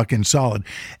completely fucking solid.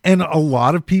 And a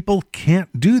lot of people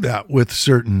can't do that with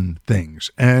certain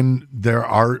things. And there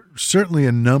are certainly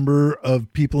a number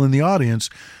of people in the audience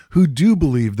who do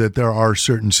believe that there are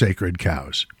certain sacred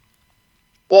cows.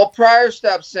 Well, Pryor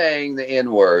stopped saying the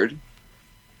N-word.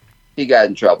 he got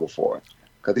in trouble for it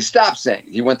because he stopped saying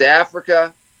it. He went to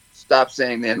Africa, stopped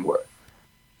saying the N-word.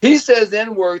 He says the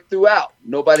N-word throughout.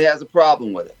 Nobody has a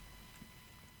problem with it.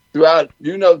 Throughout,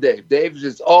 you know Dave. Dave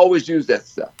just always used that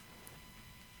stuff.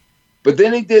 But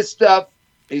then he did stuff.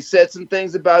 He said some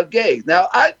things about gays. Now,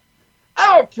 I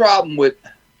have a problem with,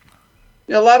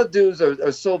 a lot of dudes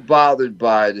are so bothered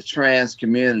by the trans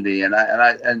community, and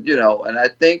I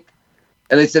think,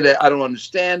 and they said that I don't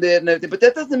understand it and everything, but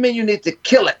that doesn't mean you need to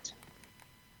kill it,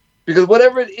 because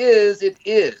whatever it is,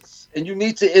 and you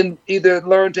need to either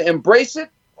learn to embrace it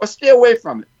or stay away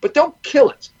from it, but don't kill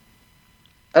it.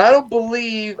 And I don't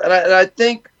believe, and I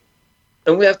think,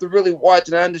 and we have to really watch,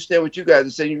 and I understand what you guys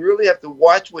are saying, you really have to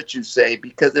watch what you say,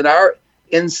 because in our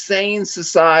insane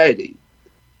society,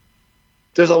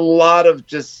 there's a lot of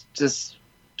just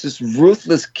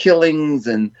ruthless killings,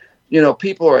 and,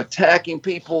 people are attacking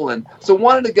people. And so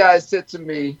one of the guys said to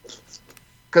me,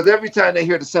 because every time they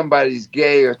hear that somebody's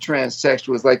gay or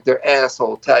transsexual, it's like their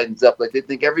asshole tightens up, like they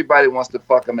think everybody wants to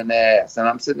fuck them in the ass. And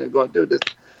I'm sitting there going, dude,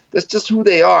 that's just who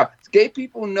they are. Gay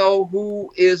people know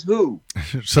who is who.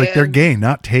 It's like they're gay,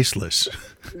 not tasteless.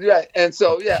 Yeah, and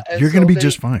so, yeah. And you're going to be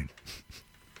just fine.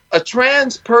 A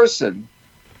trans person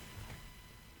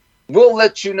will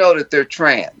let you know that they're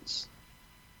trans.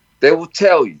 They will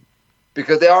tell you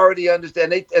because they already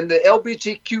understand. And the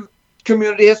LGBTQ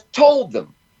community has told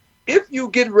them, if you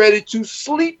get ready to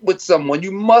sleep with someone,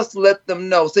 you must let them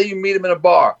know. Say you meet them in a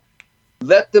bar.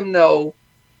 Let them know,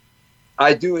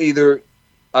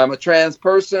 I'm a trans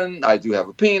person, I do have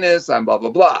a penis, I'm blah, blah,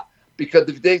 blah. Because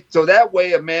so that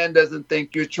way a man doesn't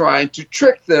think you're trying to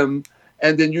trick them,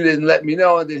 and then you didn't let me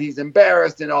know, and then he's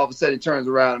embarrassed, and all of a sudden he turns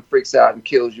around and freaks out and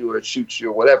kills you or shoots you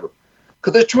or whatever.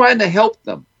 Because they're trying to help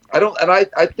them.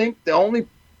 I think the only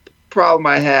problem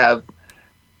I have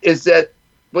is that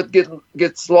what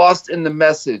gets lost in the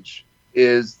message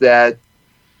is that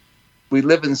we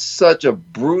live in such a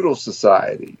brutal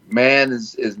society. Man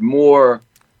is more...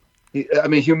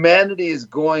 humanity is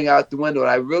going out the window. And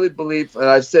I really believe, and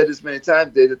I've said this many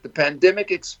times, that the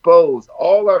pandemic exposed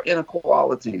all our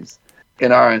inequalities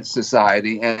in our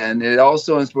society. And it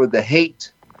also exposed the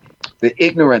hate, the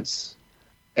ignorance.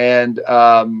 And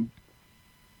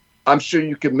I'm sure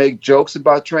you could make jokes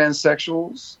about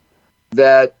transsexuals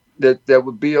that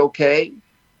would be okay.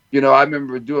 I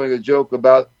remember doing a joke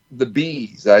about the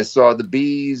bees. I saw the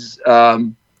bees,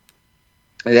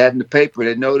 they had in the paper,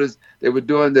 they noticed they were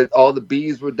doing that all the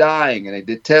bees were dying, and they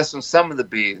did tests on some of the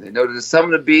bees. They noticed that some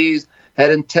of the bees had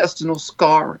intestinal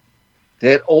scarring. They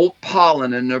had old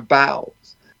pollen in their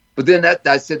bowels. But then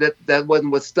I said that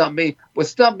wasn't what stumped me. What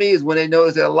stumped me is when they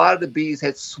noticed that a lot of the bees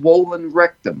had swollen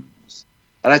rectums.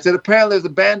 And I said, apparently there's a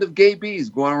band of gay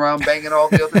bees going around banging all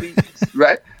the other bees,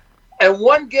 right? And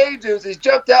one gay dude just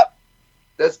jumped up.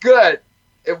 That's good.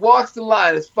 It walks the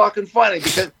line. It's fucking funny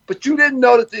but you didn't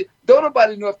know don't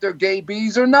nobody know if they're gay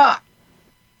bees or not.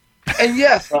 And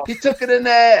yes, he took it in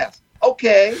the ass.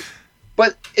 Okay,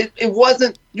 but it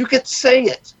wasn't. You could say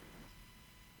it.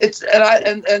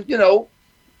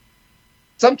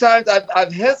 Sometimes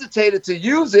I've hesitated to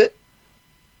use it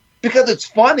because it's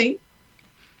funny,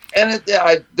 and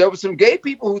there were some gay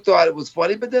people who thought it was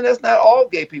funny, but then that's not all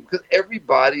gay people, because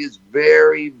everybody is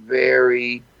very,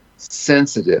 very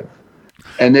sensitive.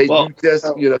 And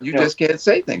you just can't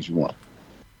say things you want.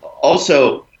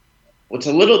 Also, what's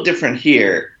a little different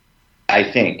here, I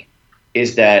think,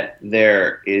 is that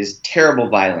there is terrible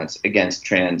violence against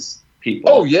trans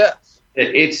people. Oh, yes.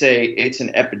 It's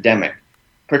an epidemic,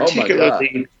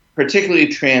 particularly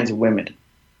trans women.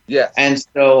 Yes. And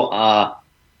so,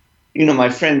 my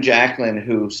friend Jacqueline,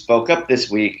 who spoke up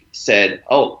this week, said,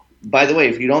 oh, by the way,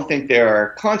 if you don't think there are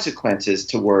consequences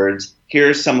to words, here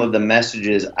are some of the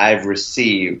messages I've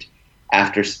received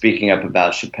after speaking up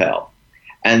about Chappelle.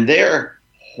 And they're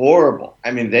horrible.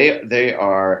 I mean, they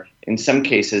are, in some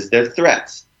cases, they're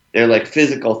threats. They're like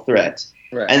physical threats.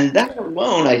 Right. And that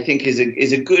alone, I think, is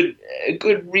a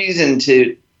good reason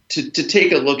to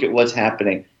take a look at what's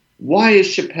happening. Why is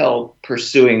Chappelle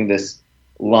pursuing this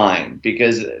line?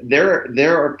 Because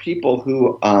there are people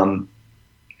who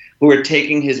are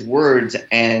taking his words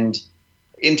and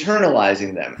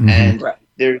internalizing them, mm-hmm. and right.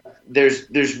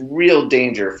 there's real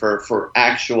danger for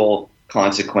actual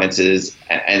consequences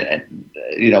and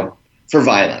for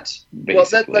violence. Basically. Well,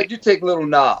 that's like you take Lil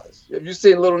Nas. Have you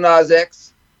seen Lil Nas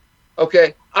X?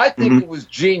 Okay, I think mm-hmm. it was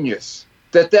genius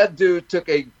that dude took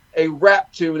a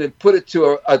rap tune and put it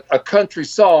to a country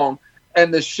song,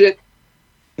 and the shit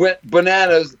went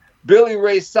bananas. Billy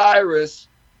Ray Cyrus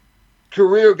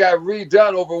career got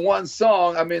redone over one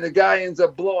song. I mean, the guy ends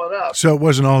up blowing up. So it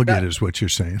wasn't all good, is what you're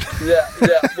saying. Yeah.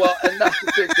 Well, and not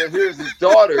to think that here's his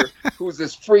daughter, who's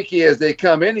as freaky as they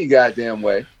come any goddamn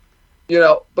way.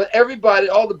 But everybody,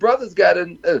 all the brothers got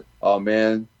in. Oh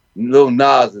man, Lil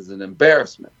Nas is an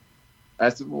embarrassment. I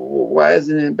said, well, why is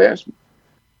it an embarrassment?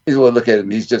 He's well, look at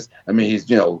him. He's just, he's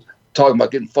talking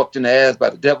about getting fucked in the ass by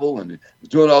the devil and he's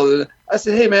doing all of that. I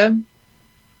said, hey man,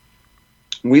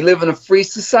 we live in a free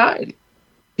society.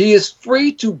 He is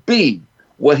free to be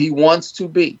what he wants to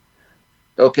be.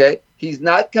 Okay, he's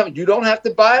not coming. You don't have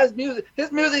to buy his music.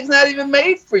 His music's not even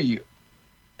made for you.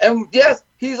 And yes,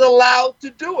 he's allowed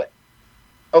to do it.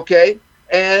 Okay,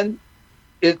 and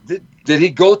did he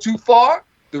go too far?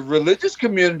 The religious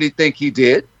community think he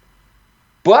did,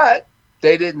 but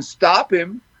they didn't stop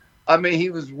him. He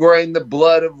was wearing the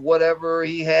blood of whatever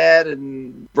he had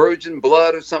and virgin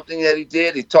blood or something that he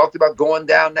did. He talked about going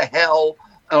down to hell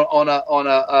on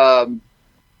a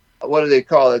what do they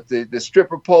call it? The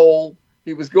stripper pole.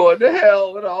 He was going to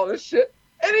hell and all this shit.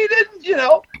 And he didn't,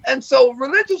 And so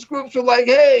religious groups were like,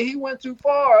 hey, he went too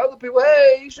far. Other people,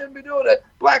 hey, he shouldn't be doing that.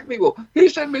 Black people, he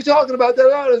shouldn't be talking about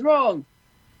that. Oh, that's wrong.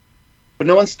 But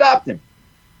no one stopped him.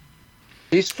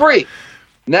 He's free.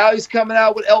 Now he's coming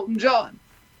out with Elton John.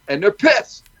 And they're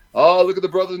pissed. Oh, look at the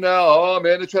brothers now. Oh,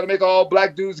 man, they're trying to make all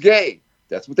black dudes gay.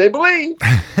 That's what they believe.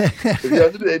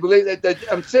 They believe that,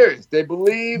 I'm serious. They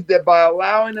believe that by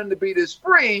allowing them to be this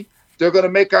free, they're going to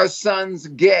make our sons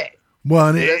gay. Well,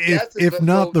 and if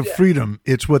not the freedom,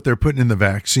 it's what they're putting in the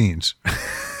vaccines.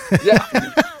 Yeah.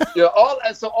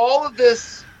 All of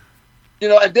this,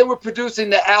 and then we're producing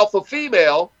the alpha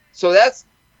female. So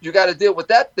you got to deal with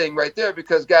that thing right there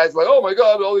because guys are like, oh my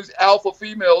God, all these alpha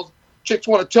females, chicks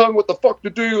want to tell them what the fuck to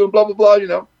do and blah, blah,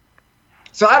 blah,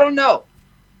 So I don't know.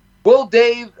 Will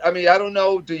Dave, I don't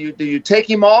know, do you take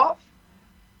him off?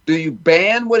 Do you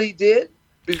ban what he did?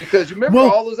 Because you remember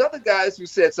all those other guys who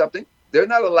said something, they're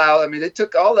not allowed. They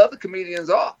took all the other comedians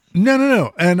off.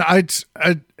 No. And I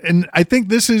think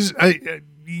this is,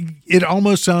 it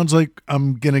almost sounds like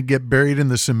I'm going to get buried in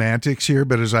the semantics here,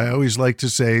 but as I always like to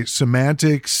say,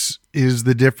 semantics is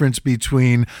the difference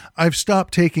between I've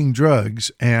stopped taking drugs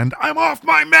and I'm off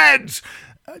my meds.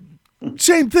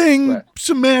 Same thing, right.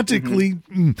 Semantically.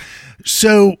 Mm-hmm.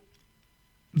 So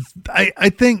I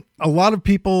think a lot of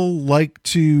people like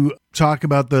to talk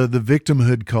about the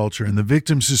victimhood culture and the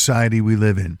victim society we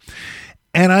live in.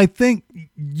 And I think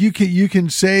you can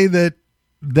say that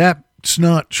that's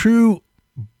not true,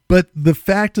 but the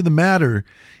fact of the matter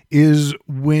is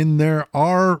when there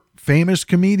are famous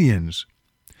comedians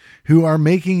who are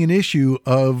making an issue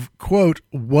of, quote,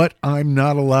 what I'm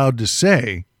not allowed to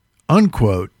say,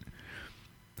 unquote,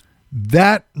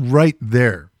 that right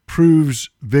there proves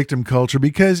victim culture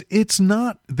because it's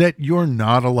not that you're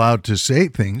not allowed to say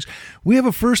things. We have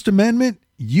a First Amendment.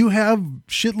 You have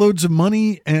shitloads of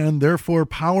money and therefore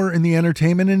power in the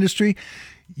entertainment industry.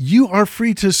 You are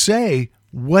free to say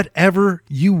whatever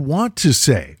you want to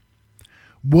say.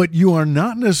 What you are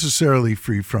not necessarily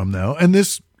free from, though, and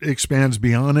this expands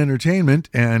beyond entertainment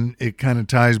and it kind of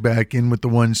ties back in with the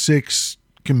 1-6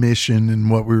 Commission and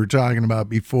what we were talking about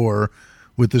before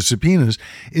with the subpoenas,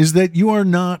 is that you are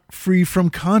not free from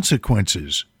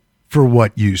consequences for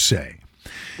what you say.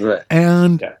 Right.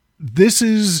 And this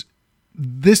is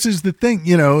the thing,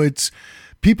 it's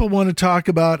people want to talk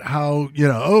about how,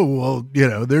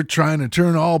 they're trying to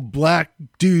turn all black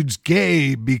dudes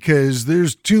gay because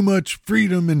there's too much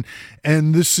freedom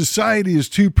and this society is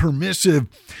too permissive.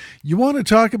 You want to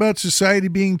talk about society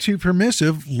being too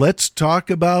permissive? Let's talk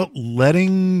about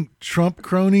letting Trump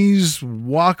cronies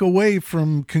walk away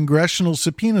from congressional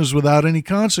subpoenas without any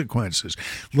consequences.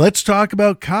 Let's talk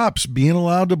about cops being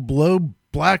allowed to blow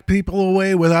black people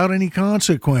away without any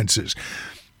consequences.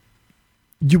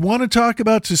 You want to talk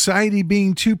about society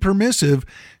being too permissive?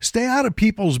 Stay out of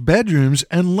people's bedrooms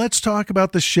and let's talk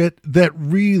about the shit that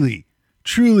really,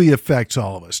 truly affects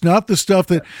all of us. Not the stuff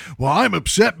that, well, I'm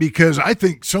upset because I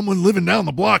think someone living down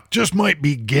the block just might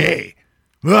be gay.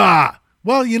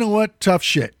 Well, you know what? Tough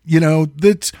shit.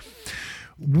 That's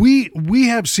we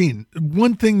have seen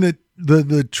one thing that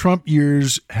the Trump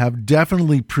years have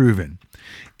definitely proven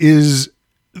is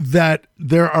that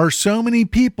there are so many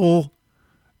people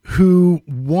who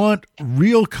want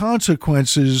real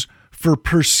consequences for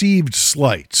perceived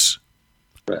slights.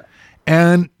 Right.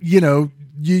 And, you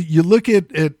look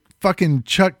at fucking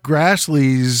Chuck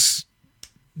Grassley's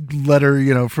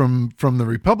letter, from the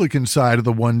Republican side of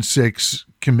the 1-6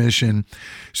 Commission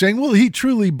saying, well, he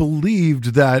truly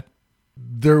believed that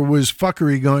there was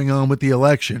fuckery going on with the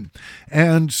election.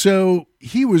 And so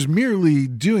he was merely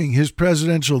doing his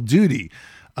presidential duty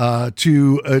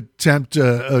to attempt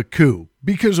a coup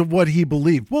because of what he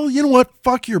believed. Well, you know what?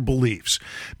 Fuck your beliefs,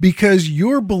 because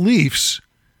your beliefs,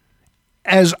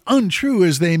 as untrue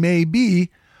as they may be,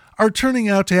 are turning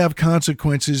out to have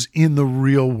consequences in the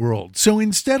real world. So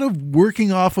instead of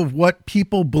working off of what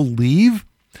people believe,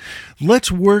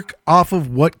 let's work off of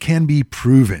what can be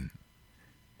proven.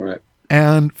 Right.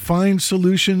 And find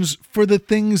solutions for the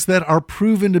things that are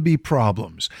proven to be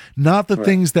problems, not the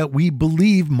things that we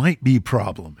believe might be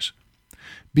problems.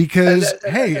 Because,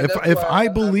 if I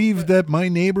believe that my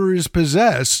neighbor is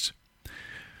possessed,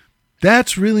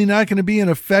 that's really not going to be an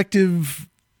effective,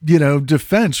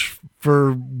 defense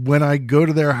for when I go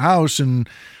to their house and,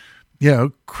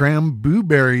 cram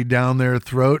blueberry down their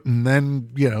throat and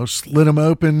then, slit them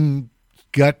open,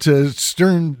 gut to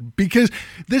stern, because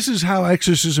this is how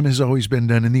exorcism has always been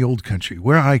done in the old country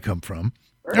where I come from,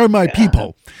 or my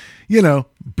people.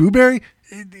 Blueberry,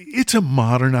 it's a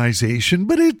modernization,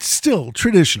 but it's still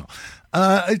traditional.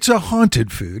 It's a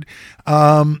haunted food.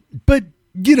 But,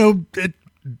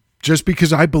 just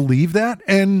because I believe that,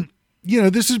 and,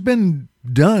 this has been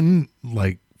done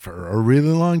like for a really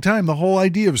long time, the whole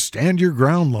idea of stand your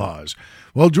ground laws.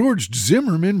 Well, George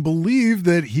Zimmerman believed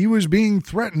that he was being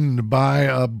threatened by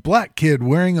a black kid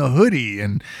wearing a hoodie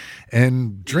and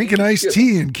drinking iced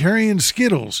tea and carrying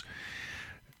Skittles.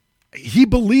 He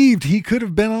believed he could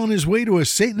have been on his way to a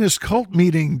Satanist cult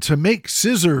meeting to make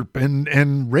scissor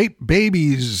and rape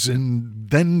babies and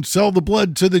then sell the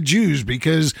blood to the Jews,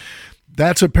 because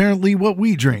that's apparently what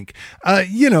we drink.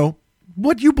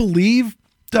 What you believe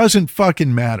doesn't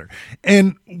fucking matter.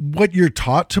 And what you're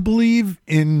taught to believe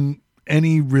in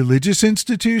any religious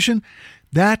institution,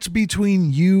 that's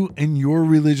between you and your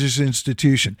religious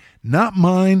institution, not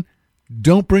mine.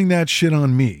 Don't bring that shit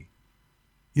on me.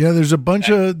 There's a bunch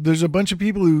of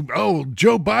people who,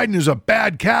 Joe Biden is a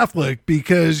bad Catholic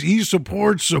because he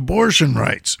supports abortion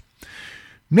rights.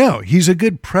 No, he's a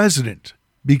good president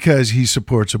because he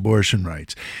supports abortion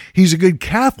rights. He's a good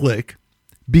Catholic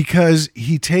because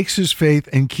he takes his faith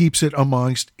and keeps it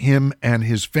amongst him and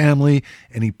his family,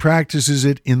 and he practices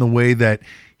it in the way that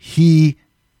he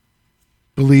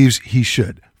believes he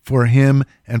should, for him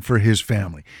and for his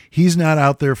family. He's not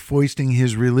out there foisting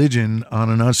his religion on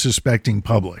an unsuspecting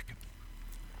public.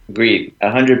 Agreed,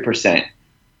 100%.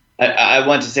 I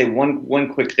want to say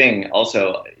one quick thing.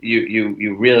 Also,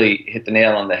 you really hit the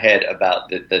nail on the head about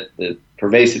the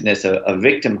pervasiveness of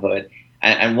victimhood.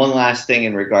 And one last thing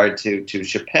in regard to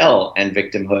Chappelle and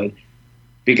victimhood,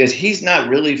 because he's not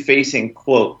really facing,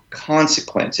 quote,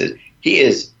 consequences. He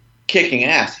is kicking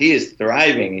ass. He is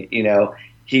thriving. He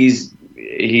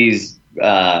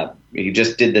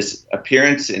just did this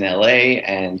appearance in LA,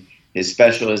 and his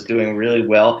special is doing really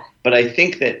well. But I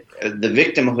think that the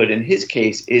victimhood in his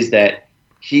case is that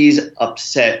he's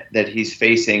upset that he's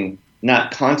facing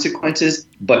not consequences,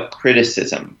 but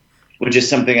criticism, which is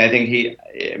something I think he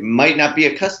might not be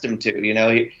accustomed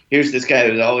to. Here's this guy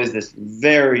who's always this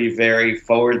very, very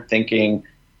forward-thinking,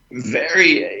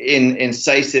 very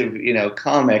incisive,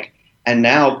 comic, and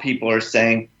now people are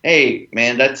saying, "Hey,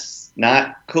 man, that's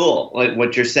not cool. Like,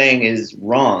 what you're saying is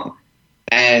wrong,"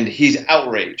 and he's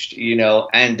outraged,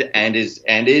 and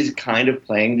is kind of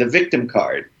playing the victim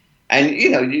card, and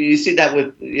you see that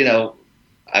with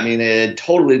a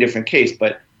totally different case,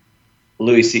 but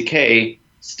Louis C.K.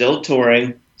 still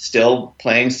touring, still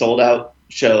playing sold out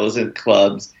shows at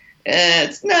clubs. And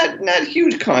it's not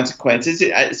huge consequences.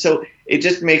 So it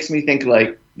just makes me think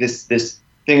like this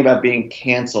thing about being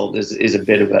canceled is a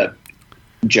bit of a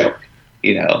joke,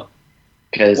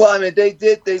 because they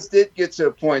did get to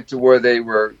a point to where they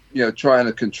were, trying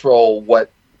to control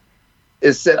what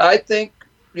is said. I think,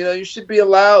 you should be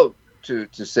allowed to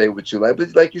say what you like.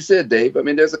 But like you said, Dave,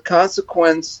 there's a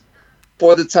consequence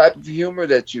for the type of humor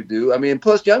that you do.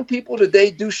 Plus young people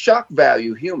today do shock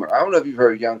value humor. I don't know if you've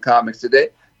heard young comics today,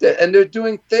 and they're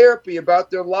doing therapy about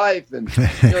their life, and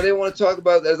they want to talk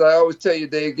about, as I always tell you,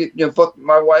 they get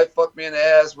my wife fucked me in the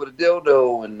ass with a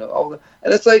dildo and all that,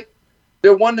 and it's like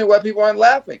they're wondering why people aren't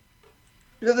laughing,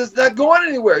 because it's not going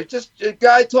anywhere. It's just a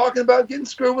guy talking about getting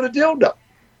screwed with a dildo,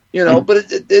 But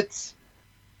it's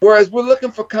whereas we're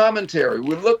looking for commentary,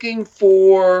 we're looking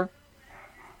for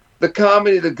the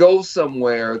comedy to go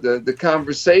somewhere, the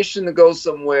conversation to go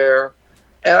somewhere.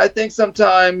 And I think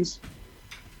sometimes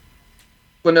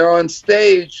when they're on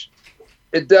stage,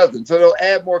 it doesn't. So they'll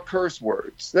add more curse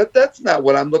words. That's not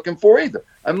what I'm looking for either.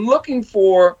 I'm looking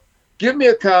for, give me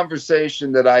a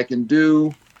conversation that I can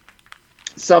do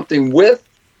something with,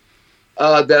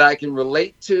 that I can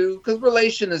relate to, because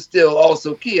relation is still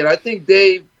also key. And I think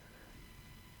Dave,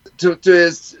 to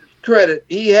his credit,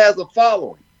 he has a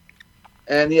following.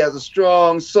 and he has a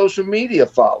strong social media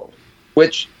following,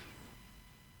 which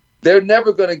they're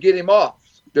never going to get him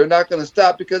off. They're not going to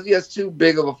stop because he has too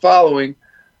big of a following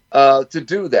to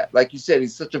do that. Like you said,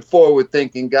 he's such a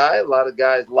forward-thinking guy. A lot of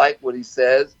guys like what he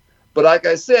says. But like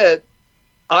I said,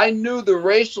 I knew the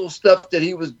racial stuff that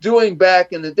he was doing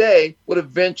back in the day would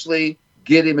eventually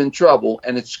get him in trouble,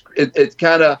 and it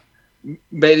kind of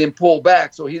made him pull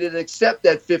back. So he didn't accept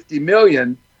that $50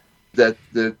 million that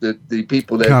the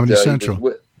people that Comedy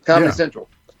Central, Central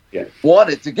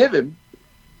wanted to give him,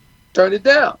 turned it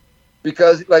down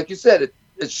because, like you said,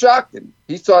 it shocked him.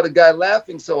 He saw the guy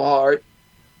laughing so hard,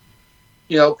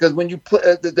 because when you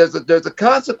play, there's a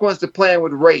consequence to playing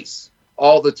with race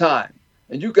all the time,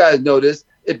 and you guys know this.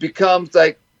 It becomes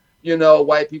like,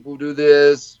 white people do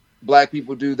this, black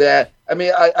people do that. I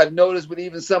mean, I've noticed with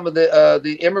even some of the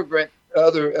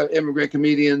other immigrant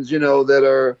comedians, that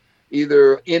are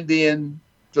either Indian,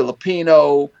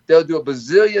 Filipino, they'll do a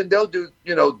bazillion. They'll do,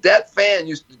 that fan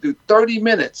used to do 30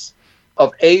 minutes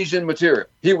of Asian material.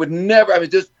 He would never,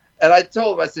 and I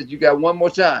told him, I said, you got one more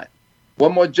time,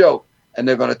 one more joke, and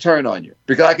they're going to turn on you.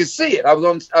 Because I could see it. I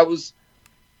was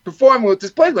performing with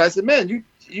this place. I said, man, you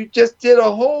just did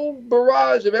a whole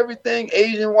barrage of everything,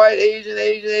 Asian, white,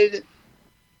 Asian.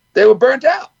 They were burnt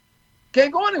out.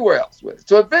 Can't go anywhere else with it.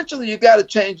 So eventually you got to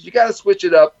change. You got to switch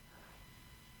it up.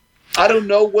 I don't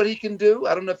know what he can do.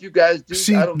 I don't know if you guys do.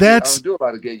 See, I don't do a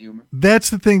lot of gay humor. That's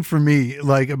the thing for me,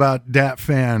 like about Dat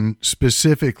Fan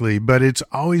specifically, but it's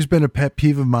always been a pet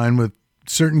peeve of mine with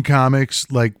certain comics,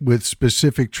 like with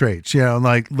specific traits.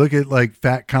 Like look at like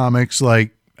fat comics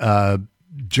like John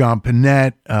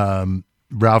Panette,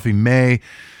 Ralphie May,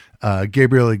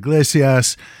 Gabriel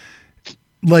Iglesias.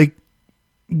 Like,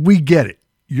 we get it.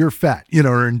 You're fat,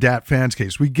 or in Dat Fan's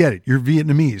case, we get it. You're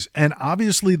Vietnamese. And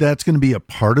obviously that's going to be a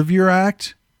part of your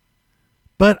act.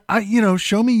 But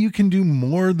show me you can do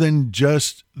more than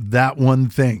just that one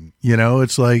thing.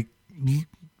 It's like,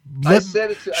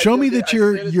 show me that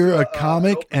you're a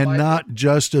comic and not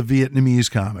just a Vietnamese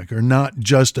comic or not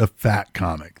just a fat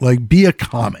comic. Like, be a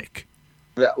comic.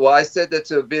 Yeah, well, I said that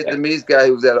to a Vietnamese guy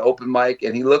who was at an open mic,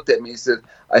 and he looked at me.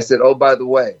 I said, oh, by the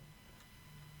way,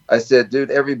 I said,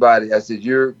 dude, everybody, I said,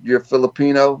 you're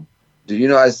Filipino. Do you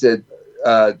know? I said,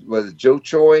 was it Joe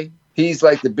Choi? He's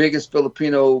like the biggest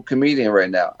Filipino comedian right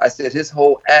now. I said, his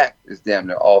whole act is damn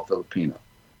near all Filipino.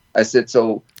 I said,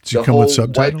 so the whole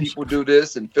white people do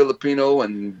this and Filipino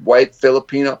and white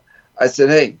Filipino. I said,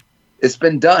 hey, it's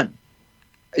been done.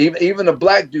 Even a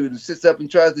black dude who sits up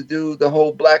and tries to do the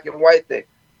whole black and white thing,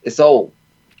 it's old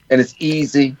and it's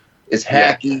easy. It's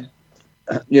hacky.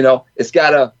 It's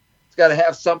gotta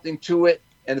have something to it.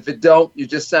 And if it don't, you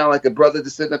just sound like a brother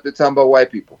just sitting up there talking about white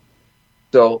people.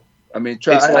 So, I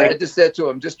just said to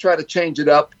him, just try to change it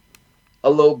up a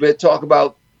little bit. Talk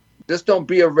about, just don't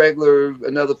be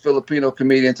another Filipino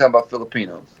comedian talking about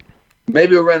Filipinos.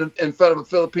 Maybe in front of a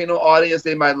Filipino audience,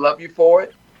 they might love you for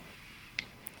it.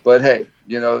 But hey,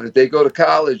 if they go to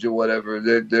college or whatever,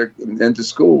 they're into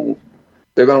school,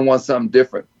 they're going to want something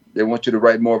different. They want you to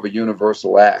write more of a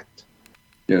universal act.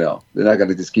 They're not going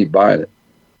to just keep buying it.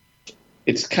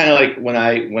 It's kind of like when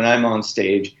I'm on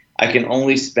stage, I can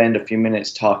only spend a few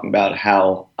minutes talking about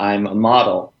how I'm a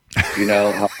model,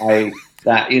 how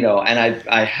and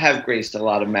I have graced a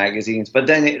lot of magazines, but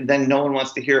then no one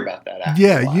wants to hear about that.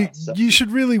 You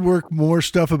should really work more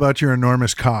stuff about your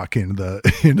enormous cock into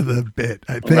the bit,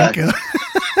 I think. Right.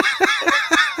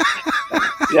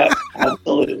 Yeah,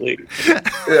 absolutely.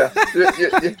 Yeah.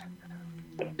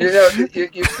 You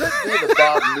could be the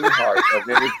Bob Newhart of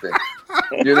anything,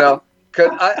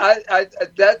 because I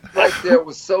that right there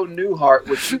was so Newhart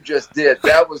what you just did.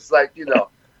 That was like,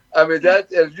 that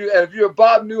if you're a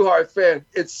Bob Newhart fan,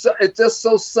 it's just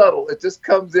so subtle. It just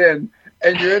comes in,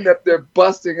 and you end up there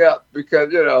busting up because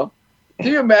can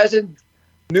you imagine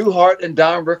Newhart and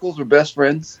Don Rickles were best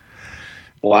friends?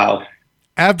 Wow.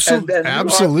 Absolutely.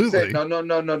 Said, no,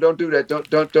 don't do that. Don't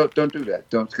do that.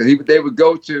 Don't, because they would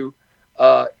go to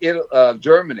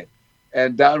Germany,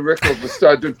 and Don Rickles would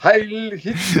start doing.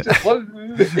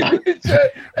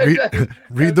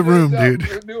 Read the room,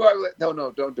 dude.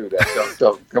 No, don't do that.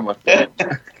 Don't come on.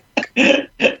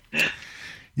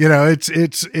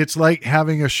 It's like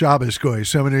having a Shabbos goy.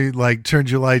 Somebody like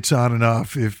turns your lights on and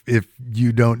off if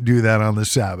you don't do that on the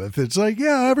Sabbath. It's like,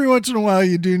 every once in a while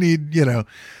you do need,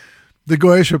 the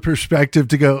goyish perspective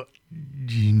to go,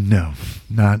 no,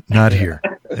 not here.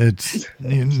 It's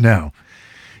no.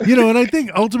 And I think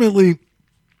ultimately,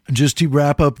 just to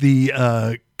wrap up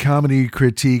the comedy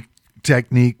critique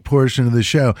technique portion of the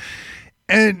show,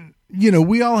 and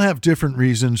we all have different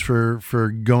reasons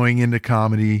for going into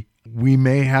comedy. we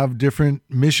may have different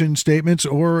mission statements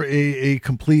or a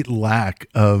complete lack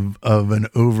of an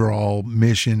overall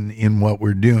mission in what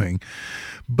we're doing.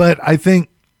 But I think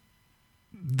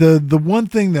the one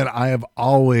thing that I have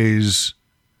always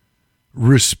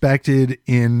respected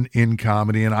in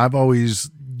comedy, and I've always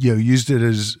used it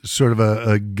as sort of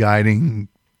a guiding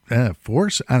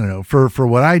force, I don't know, for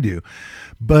what I do.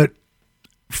 But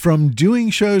from doing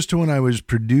shows to when I was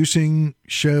producing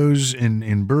shows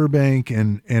in Burbank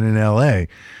and in LA,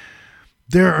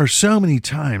 there are so many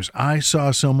times I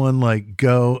saw someone like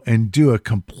go and do a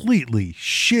completely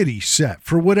shitty set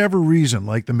for whatever reason,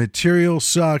 like the material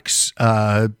sucks,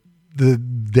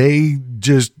 they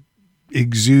just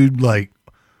exude like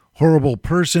horrible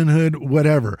personhood,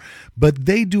 whatever. But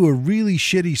they do a really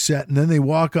shitty set and then they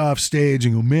walk off stage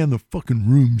and go, man, the fucking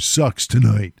room sucks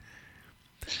tonight.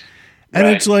 And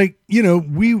It's like,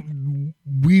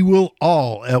 we will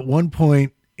all at one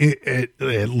point, at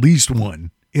least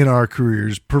one in our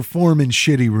careers, perform in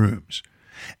shitty rooms.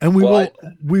 And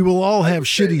we will all have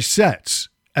shitty sets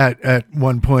at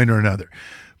one point or another.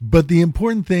 But the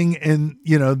important thing, and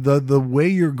the way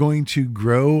you're going to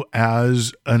grow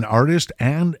as an artist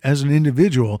and as an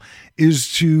individual,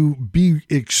 is to be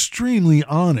extremely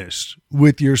honest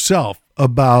with yourself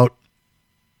about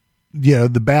the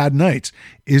bad nights.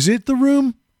 Is it the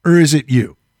room or is it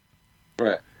you?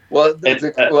 Right. Well,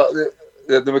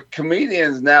 the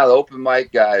comedians now, the open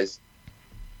mic guys,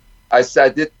 I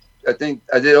did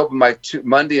open mic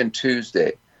Monday and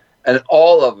Tuesday, and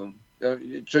all of them.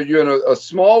 So you're in a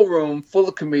small room full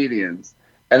of comedians,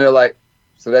 and they're like,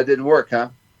 "So that didn't work, huh?"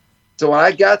 So when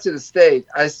I got to the stage,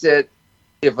 I said,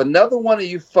 "If another one of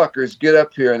you fuckers get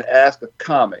up here and ask a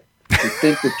comic to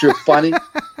think that you're funny,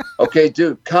 okay,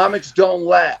 dude, comics don't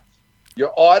laugh.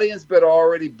 Your audience better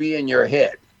already be in your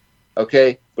head,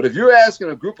 okay? But if you're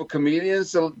asking a group of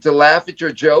comedians to laugh at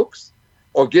your jokes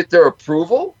or get their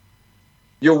approval,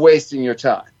 you're wasting your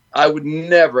time. I would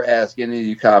never ask any of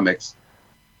you comics.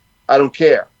 I don't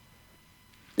care.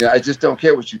 I just don't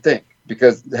care what you think,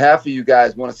 because half of you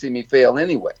guys want to see me fail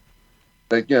anyway.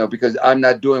 Because I'm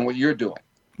not doing what you're doing.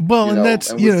 Well, and we're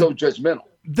so judgmental.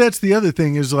 That's the other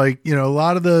thing is a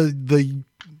lot of the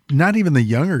not even the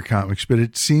younger comics, but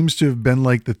it seems to have been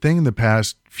like the thing in the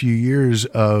past few years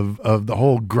of the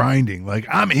whole grinding. Like,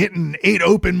 I'm hitting 8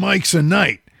 open mics a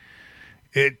night.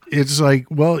 It's like,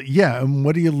 well, yeah. And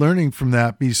what are you learning from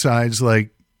that besides like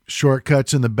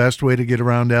shortcuts and the best way to get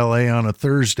around LA on a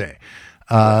Thursday?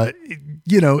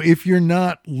 If you're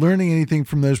not learning anything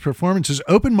from those performances,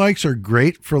 open mics are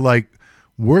great for like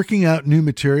working out new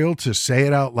material to say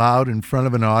it out loud in front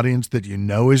of an audience that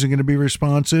isn't going to be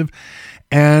responsive.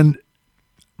 And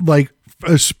like,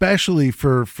 especially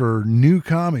for new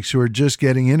comics who are just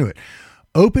getting into it,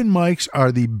 open mics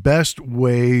are the best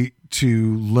way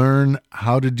to learn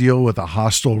how to deal with a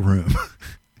hostile room,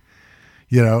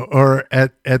 or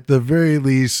at the very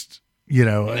least,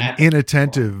 an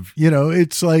inattentive,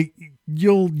 it's like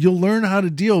you'll learn how to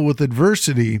deal with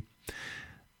adversity,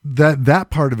 that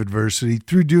part of adversity,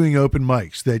 through doing open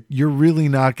mics, that you're really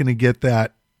not going to get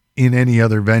that in any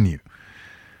other venue.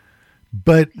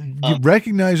 But you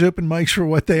recognize open mics for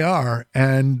what they are,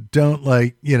 and don't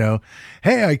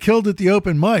hey, I killed at the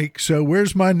open mic, so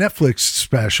where's my Netflix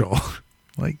special?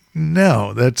 Like,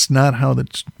 no, that's not how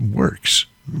that works.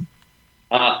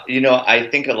 I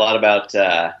think a lot about,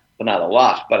 well, not a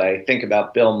lot, but I think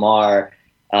about Bill Maher.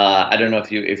 I don't know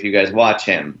if you guys watch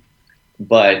him,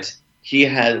 but he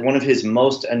had one of his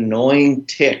most annoying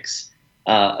tics,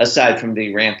 aside from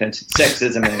the rampant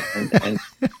sexism and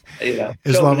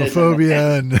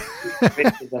Islamophobia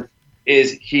and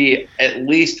is he at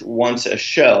least once a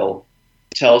show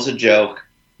tells a joke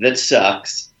that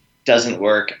sucks, doesn't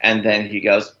work, and then he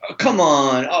goes, oh come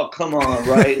on,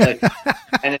 right? Like,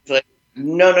 and it's like,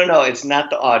 no, it's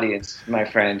not the audience, my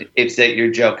friend. It's that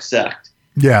your joke sucked.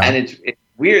 Yeah, and it's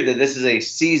weird that this is a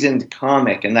seasoned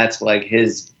comic, and that's like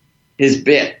his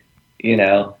bit.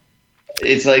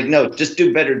 It's like, no, just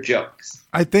do better jokes.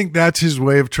 I think that's his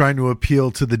way of trying to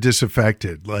appeal to the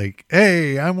disaffected. Like,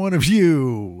 hey, I'm one of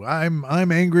you. I'm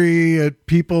angry at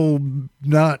people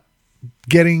not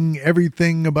getting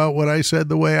everything about what I said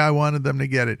the way I wanted them to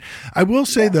get it. I will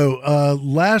say though,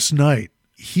 last night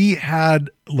he had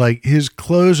like his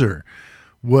closer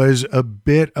was a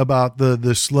bit about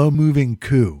the slow moving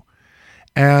coup.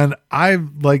 And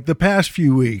I've like the past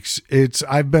few weeks,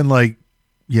 I've been like,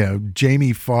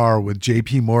 Jamie Farr with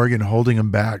JP Morgan holding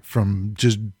him back from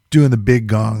just doing the big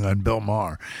gong on Bill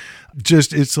Maher.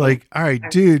 It's like, all right,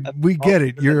 dude, we get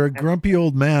it. You're a grumpy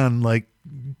old man. Like,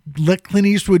 let Clint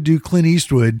Eastwood do Clint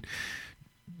Eastwood.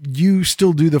 you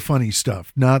still do the funny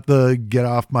stuff, not the get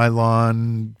off my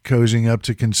lawn, cozying up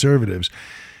to conservatives.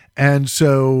 And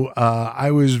so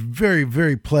I was very,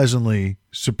 very pleasantly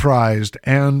surprised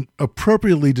and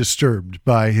appropriately disturbed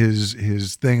by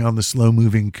his thing on the slow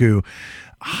moving coup.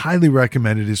 Highly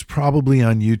recommended. It's probably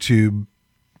on YouTube.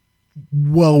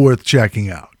 Well worth checking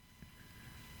out.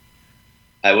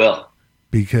 I will.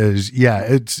 Because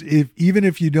even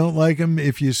if you don't like him,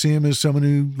 if you see him as someone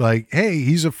who like, hey,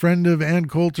 he's a friend of Ann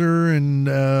Coulter and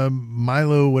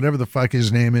Milo, whatever the fuck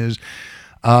his name is,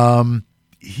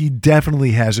 he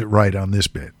definitely has it right on this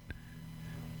bit.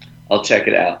 I'll check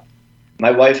it out.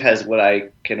 My wife has what I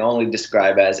can only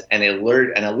describe as an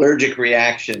allergic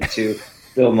reaction to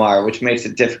Bill Maher, which makes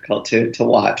it difficult to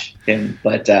watch him.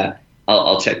 But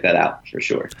I'll check that out for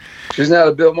sure. She's not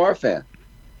a Bill Maher fan.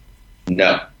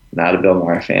 No, not a Bill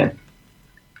Maher fan.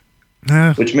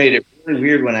 Which made it really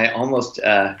weird when I almost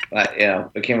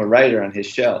became a writer on his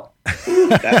show.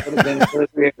 That would have been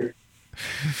really weird.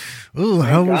 Oh,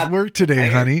 how was work today,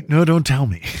 honey? No, don't tell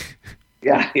me.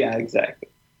 Yeah, exactly.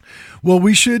 Well,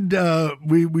 we should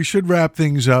we should wrap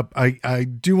things up. I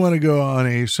do want to go on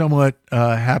a somewhat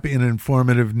happy and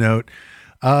informative note.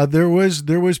 There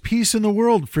was peace in the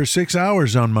world for 6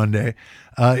 hours on Monday.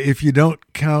 If you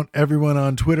don't count everyone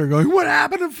on Twitter going, what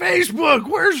happened to Facebook?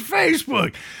 Where's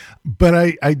Facebook? But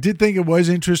I did think it was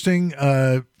interesting.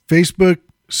 Facebook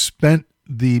spent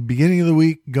the beginning of the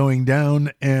week going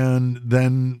down and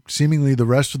then seemingly the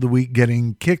rest of the week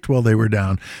getting kicked while they were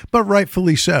down, but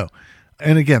rightfully so.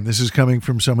 And again, this is coming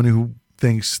from someone who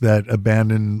thinks that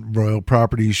abandoned royal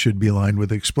properties should be lined with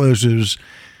explosives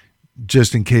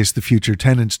just in case the future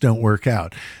tenants don't work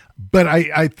out. But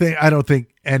I don't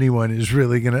think anyone is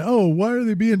really going to, why are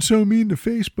they being so mean to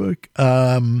Facebook?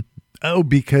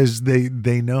 Because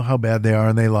they know how bad they are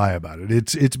and they lie about it.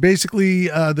 It's basically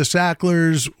the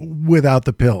Sacklers without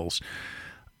the pills.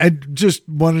 I just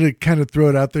wanted to kind of throw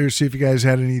it out there, see if you guys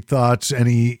had any thoughts.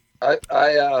 I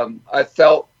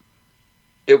felt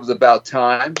it was about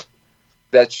time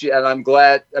that and I'm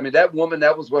glad. I mean, that woman,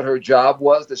 that was what her job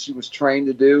was, that she was trained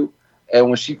to do. And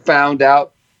when she found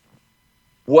out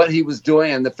what he was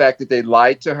doing and the fact that they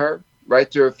lied to her right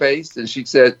to her face, and she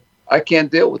said, I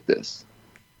can't deal with this.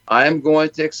 I am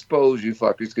going to expose you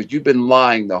fuckers because you've been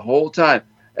lying the whole time.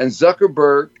 And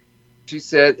Zuckerberg, she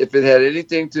said, if it had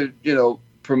anything to,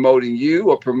 promoting you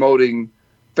or promoting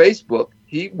Facebook,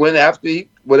 he went after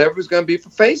whatever was going to be for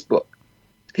Facebook.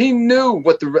 He knew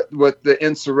what the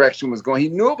insurrection was going. He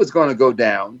knew it was going to go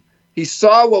down. He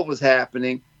saw what was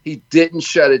happening. He didn't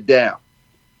shut it down.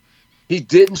 He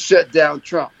didn't shut down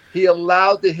Trump. He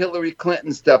allowed the Hillary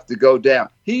Clinton stuff to go down.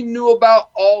 He knew about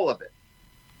all of it.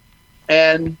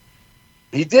 And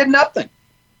he did nothing.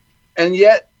 And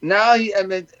yet now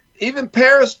even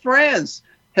Paris, France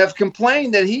have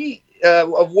complained that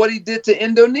of what he did to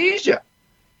Indonesia.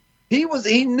 He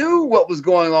knew what was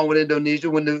going on with Indonesia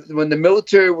when the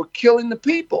military were killing the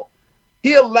people.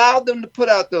 He allowed them to put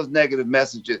out those negative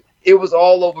messages. It was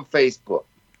all over Facebook.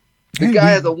 The guy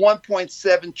has a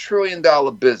 $1.7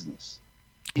 trillion business.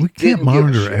 We can't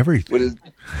monitor everything.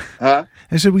 I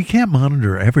said we can't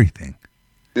monitor everything.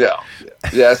 Yeah,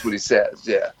 that's what he says.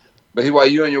 Yeah, but while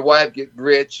you and your wife get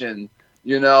rich and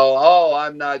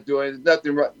I'm not doing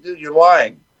nothing wrong, you're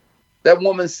lying. That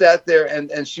woman sat there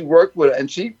and she worked with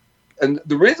it, and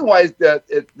the reason why is that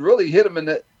it really hit him in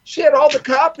that she had all the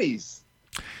copies.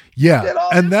 Yeah,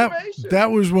 and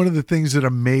that was one of the things that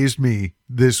amazed me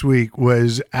this week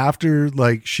was after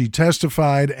she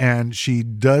testified and she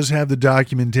does have the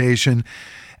documentation,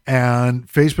 and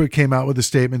Facebook came out with a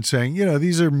statement saying,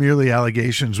 these are merely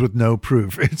allegations with no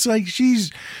proof. It's like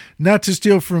she's, not to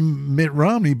steal from Mitt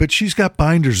Romney, but she's got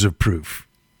binders of proof.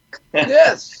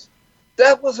 Yes.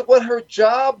 That was what her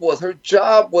job was. Her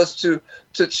job was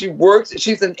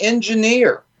she's an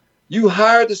engineer. You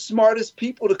hire the smartest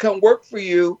people to come work for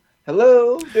you.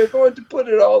 Hello, they're going to put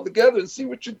it all together and see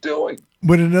what you're doing.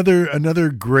 But another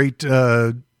great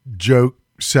joke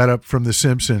set up from The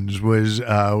Simpsons was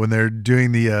when they're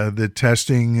doing the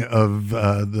testing of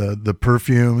the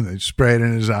perfume. They spray it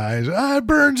in his eyes. It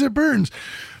burns.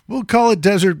 We'll call it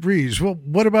Desert Breeze. Well,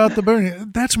 what about the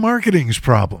burning? That's marketing's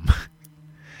problem.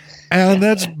 And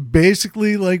that's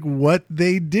basically what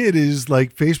they did is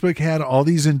Facebook had all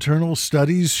these internal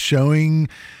studies showing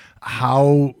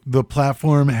how the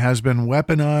platform has been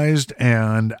weaponized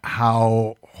and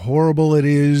how horrible it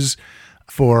is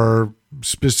for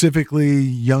specifically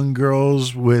young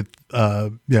girls with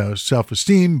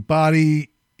self-esteem, body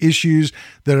issues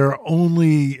that are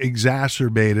only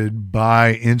exacerbated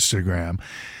by Instagram.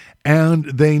 And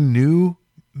they knew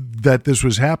that this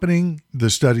was happening. The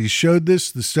studies showed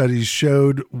this. The studies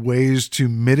showed ways to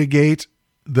mitigate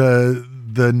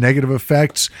the negative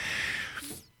effects.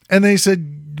 And they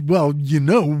said, well,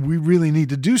 we really need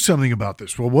to do something about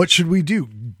this. Well, what should we do?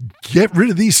 Get rid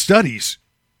of these studies.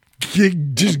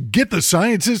 Just get the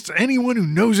scientists, anyone who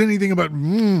knows anything about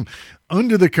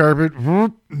under the carpet,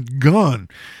 gone.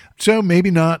 So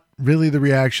maybe not really the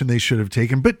reaction they should have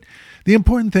taken. But the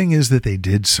important thing is that they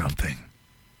did something.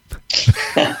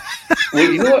 Well,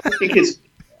 what I think is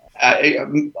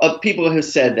people have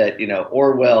said that,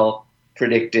 Orwell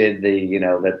predicted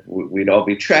that we'd all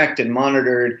be tracked and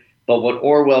monitored. But what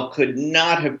Orwell could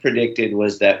not have predicted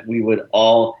was that we would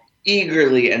all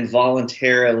eagerly and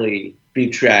voluntarily be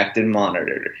tracked and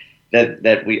monitored.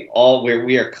 That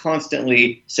we are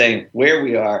constantly saying where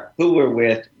we are, who we're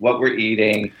with, what we're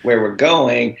eating, where we're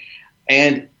going.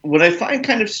 And what I find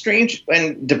kind of strange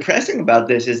and depressing about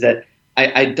this is that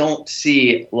I don't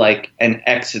see like an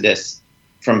exodus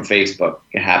from Facebook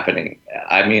happening.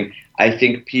 I mean, I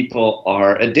think people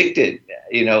are addicted,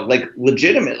 like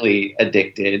legitimately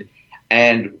addicted.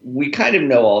 And we kind of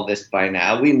know all this by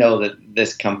now. We know that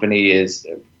this company is,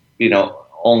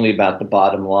 only about the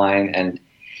bottom line and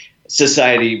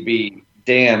society be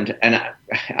damned. And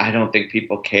I don't think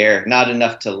people care. Not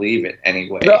enough to leave it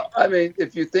anyway. No, I mean,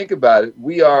 if you think about it,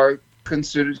 we are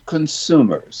considered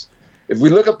consumers. If we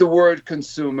look up the word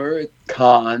consumer,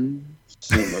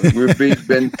 consumer, we've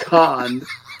been conned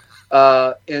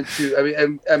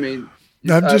into. I mean.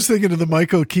 I'm just thinking of the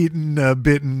Michael Keaton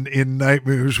bit in Night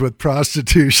Moves with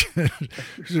prostitution.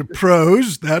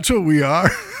 Pros, that's what we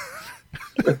are.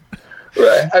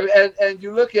 Right. I mean, and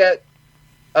you look at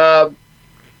how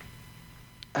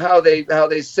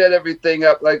they set everything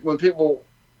up. Like when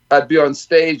I'd be on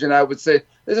stage and I would say,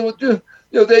 they said, well,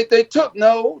 they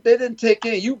didn't take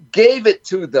any. You gave it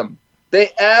to them.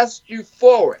 They asked you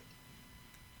for it.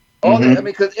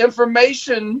 Because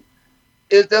information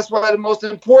that's why the most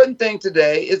important thing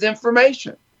today is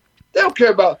information. They don't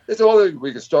care about, they say,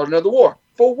 we can start another war.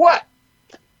 For what?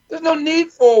 There's no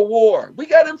need for a war. We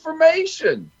got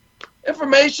information.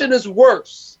 Information is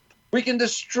worse. We can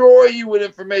destroy you with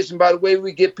information by the way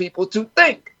we get people to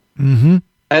think. Mm-hmm.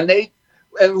 And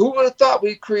who would have thought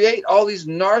we'd create all these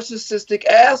narcissistic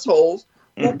assholes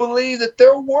who believe that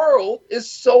their world is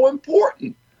so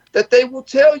important, that they will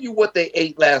tell you what they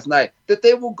ate last night, that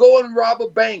they will go and rob a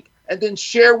bank and then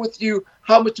share with you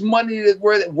how much money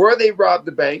where they robbed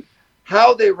the bank,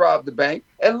 how they robbed the bank,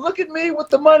 and look at me with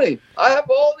the money. I have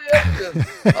all the evidence.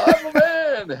 I'm a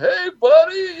man. Hey,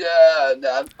 buddy.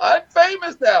 Yeah, I'm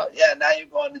famous now. Yeah, now you're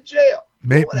going to jail.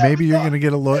 Maybe you're going to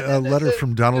get a letter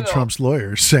from Donald Trump's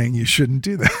lawyer saying you shouldn't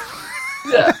do that.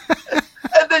 Yeah.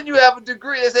 And then you have a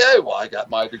degree. They say, hey, well, I got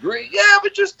my degree. Yeah,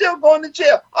 but you're still going to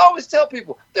jail. I always tell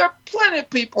people, there are plenty of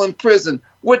people in prison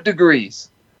with degrees.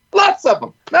 Lots of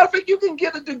them. Matter of fact, you can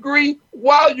get a degree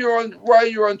while you're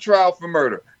on trial for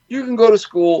murder. You can go to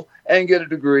school and get a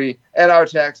degree, and our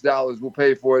tax dollars will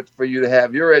pay for it for you to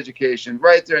have your education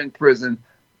right there in prison.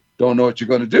 Don't know what you're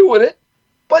going to do with it,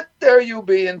 but there you'll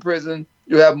be in prison.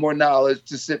 You have more knowledge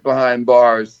to sit behind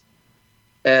bars,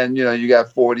 and you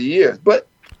got 40 years. But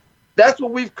that's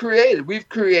what we've created. We've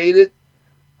created.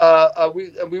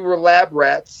 We were lab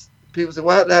rats. People say,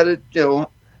 "Well,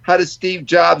 how did Steve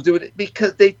Jobs do it?"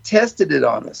 Because they tested it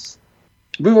on us.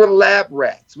 We were lab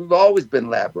rats. We've always been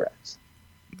lab rats.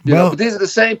 But these are the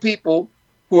same people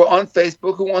who are on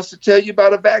Facebook who wants to tell you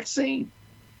about a vaccine.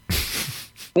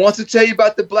 Who wants to tell you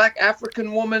about the black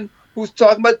African woman who's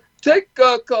talking about take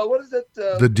what is it?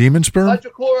 The demon sperm?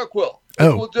 Hydrochloroquine.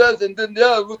 Oh. And then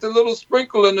with a little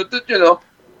sprinkle in it,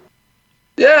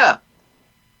 Yeah.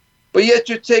 But yet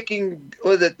you're taking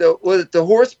was it the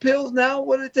horse pills now?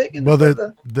 What are they taking? Well,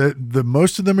 the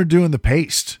most of them are doing the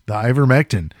paste, the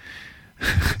ivermectin.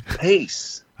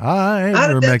 Paste.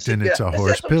 Ivermectin, it's a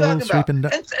horse pill sweeping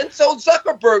down. And so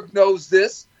Zuckerberg knows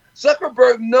this.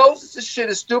 Zuckerberg knows this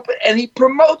shit is stupid, and he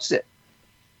promotes it.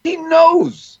 He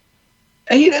knows,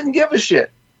 and he doesn't give a shit.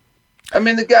 I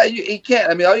mean, the guy, he can't.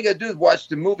 I mean, all you got to do is watch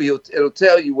the movie. It'll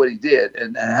tell you what he did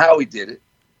and how he did it.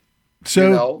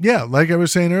 So, yeah, like I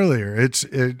was saying earlier,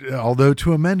 although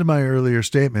to amend my earlier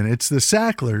statement, it's the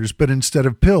Sacklers, but instead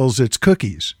of pills, it's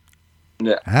cookies.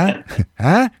 Yeah.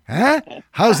 Huh?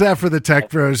 How's that for the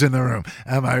tech bros in the room?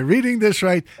 Am I reading this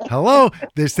right? Hello,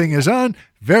 this thing is on.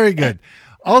 Very good.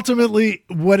 Ultimately,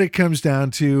 what it comes down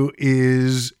to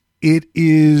is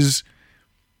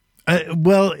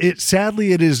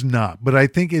sadly it is not, but I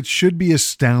think it should be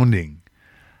astounding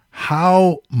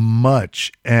how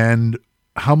much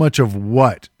of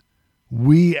what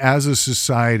we as a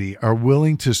society are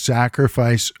willing to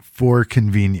sacrifice for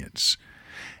convenience.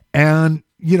 And,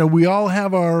 we all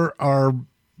have our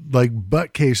like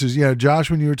butt cases. Yeah. Josh,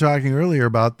 when you were talking earlier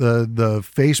about the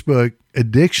Facebook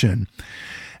addiction,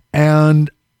 and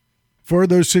for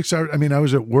those 6 hours, I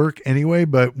was at work anyway,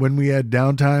 but when we had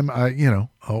downtime,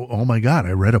 oh my God,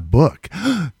 I read a book.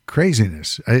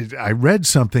 Craziness. I read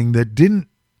something that didn't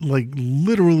like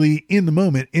literally in the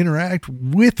moment interact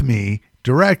with me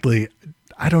directly.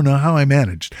 I don't know how I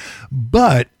managed,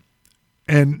 but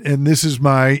and this is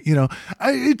my,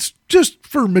 it's just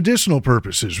for medicinal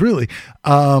purposes, really.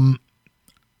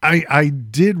 I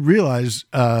did realize,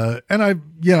 and I've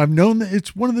known that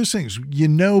it's one of those things,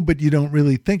 but you don't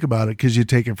really think about it because you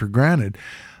take it for granted.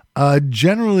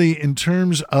 Generally, in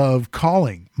terms of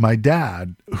calling my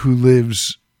dad, who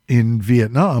lives in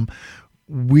Vietnam,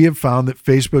 we have found that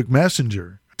Facebook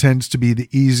Messenger tends to be the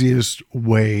easiest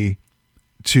way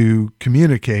to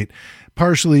communicate,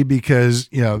 partially because,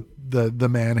 the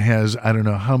man has, I don't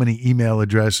know how many email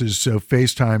addresses. So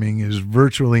FaceTiming is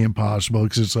virtually impossible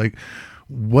because it's like,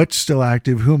 what's still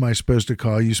active? Who am I supposed to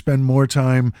call? You spend more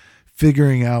time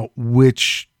figuring out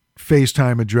which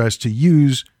FaceTime address to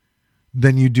use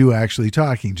than you do actually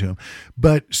talking to him.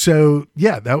 But so,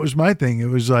 yeah, that was my thing. It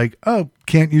was like, oh,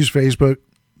 can't use Facebook.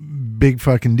 Big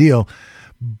fucking deal.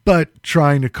 But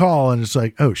trying to call and it's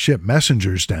like, oh shit,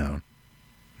 Messenger's down.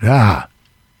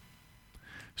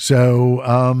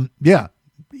 So, yeah,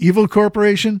 evil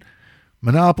corporation,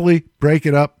 monopoly, break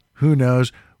it up. Who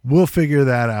knows? We'll figure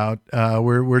that out.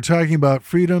 We're talking about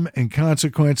freedom and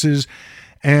consequences,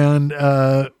 and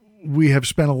we have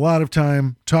spent a lot of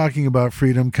time talking about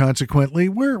freedom. Consequently,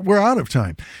 we're out of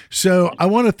time. So I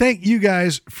want to thank you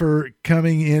guys for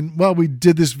coming in. Well, we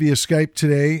did this via Skype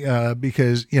today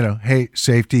because, hey,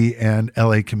 safety and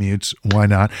LA commutes. Why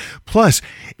not? Plus,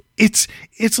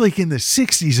 it's like in the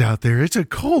 60s out there. It's a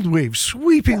cold wave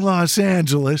sweeping Los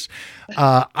Angeles.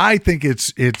 I think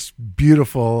it's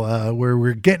beautiful where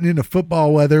we're getting into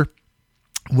football weather,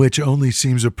 which only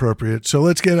seems appropriate. So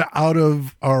let's get out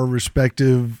of our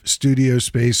respective studio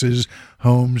spaces,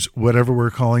 homes, whatever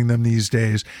we're calling them these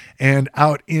days, and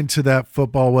out into that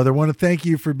football weather. I want to thank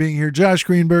you for being here, Josh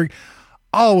Greenberg.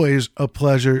 Always a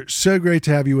pleasure. So great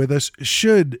to have you with us.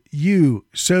 Should you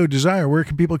so desire, where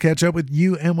can people catch up with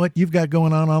you and what you've got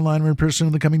going on online or in person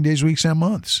in the coming days, weeks, and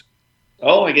months?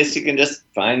 Oh, I guess you can just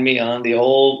find me on the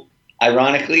old,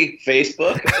 ironically,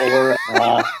 Facebook or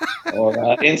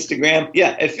Instagram.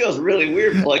 Yeah, it feels really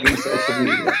weird plugging social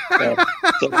media.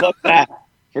 So fuck that.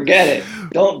 Forget it.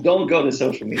 Don't go to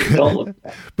social media. Don't look at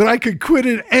that. But I could quit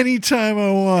it anytime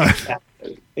I want.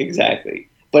 Exactly.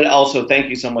 But also, thank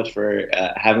you so much for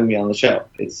having me on the show.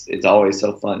 It's always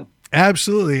so fun.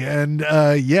 Absolutely. And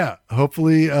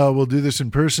hopefully we'll do this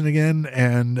in person again.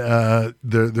 And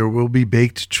there will be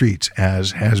baked treats,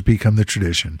 as has become the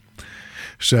tradition.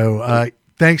 So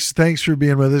thanks for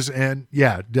being with us. And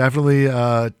yeah, definitely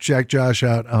check Josh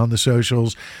out on the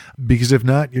socials, because if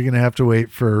not, you're going to have to wait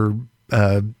for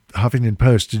Huffington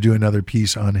Post to do another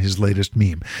piece on his latest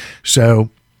meme. So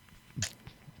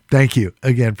thank you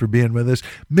again for being with us.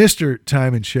 Mr.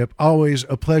 Time and Ship, always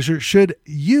a pleasure. Should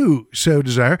you so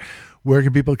desire, where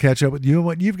can people catch up with you and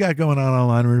what you've got going on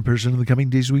online or in person in the coming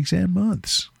days, weeks, and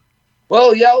months?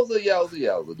 Well,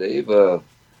 yowza, Dave.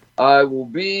 I will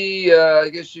be, I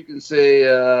guess you can say,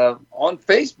 on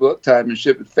Facebook, Time and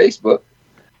Ship at Facebook,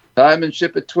 Time and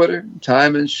Ship at Twitter,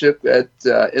 Time and Ship at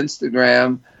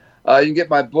Instagram. You can get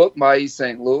my book, My East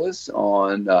St. Louis,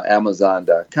 on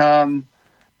Amazon.com.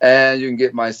 And you can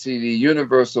get my CD,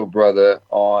 Universal Brother,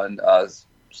 on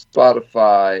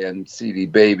Spotify and CD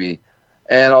Baby.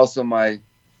 And also my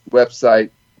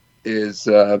website is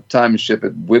Time and Ship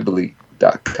at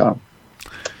Wibbly.com.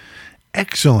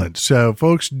 Excellent. So,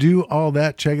 folks, do all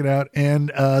that. Check it out. And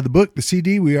the book, the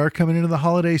CD, we are coming into the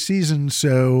holiday season.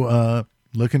 So,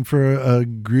 looking for a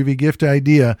groovy gift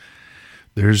idea,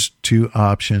 there's two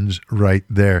options right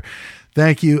there.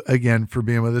 Thank you again for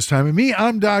being with us time. And me,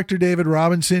 I'm Dr. David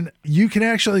Robinson. You can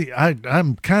actually,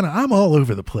 I'm all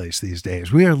over the place these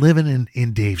days. We are living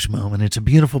in Dave's moment. It's a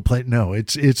beautiful place. No,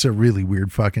 it's a really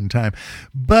weird fucking time.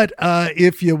 But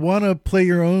if you want to play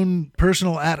your own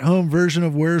personal at-home version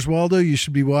of Where's Waldo, you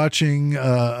should be watching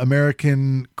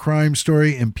American Crime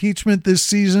Story Impeachment this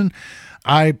season.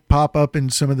 I pop up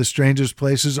in some of the strangest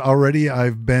places already.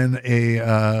 I've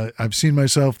seen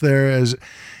myself there as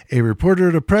a reporter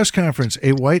at a press conference,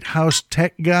 a White House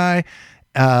tech guy,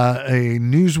 a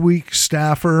Newsweek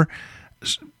staffer.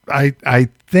 I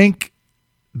think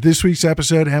this week's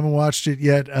episode. I haven't watched it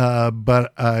yet,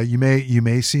 but you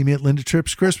may see me at Linda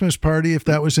Tripp's Christmas party if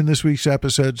that was in this week's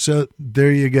episode. So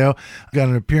there you go. Got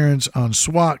an appearance on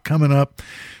SWAT coming up.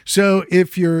 So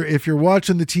if you're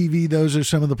watching the TV, those are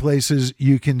some of the places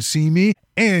you can see me.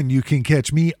 And you can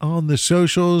catch me on the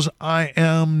socials. I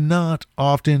am not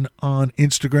often on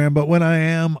Instagram, but when I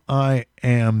am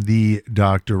the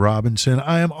Dr. Robinson.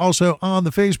 I am also on the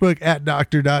Facebook at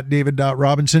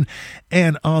dr.david.robinson,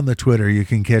 and on the Twitter you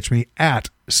can catch me at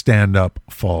Stand Up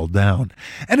Fall Down.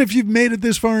 And if you've made it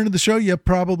this far into the show, you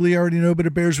probably already know, but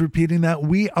it bears repeating that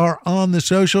we are on the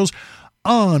socials.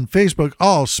 On Facebook,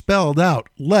 all spelled out,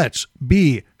 Let's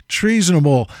Be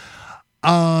Treasonable.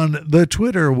 On the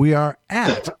Twitter, we are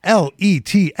at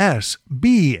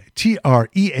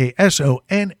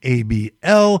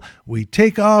LETSBTREASONABL. We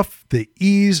take off the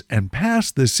E's and pass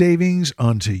the savings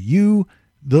onto you,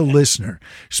 the listener.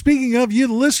 Speaking of you,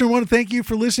 the listener, I want to thank you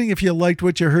for listening. If you liked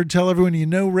what you heard, tell everyone you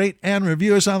know, rate and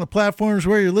review us on the platforms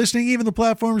where you're listening, even the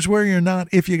platforms where you're not,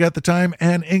 if you got the time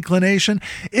and inclination.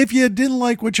 If you didn't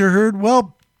like what you heard,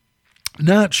 well,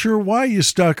 not sure why you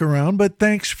stuck around, but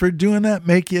thanks for doing that.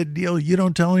 Make you a deal. You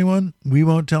don't tell anyone. We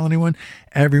won't tell anyone.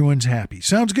 Everyone's happy.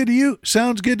 Sounds good to you?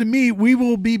 Sounds good to me. We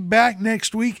will be back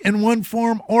next week in one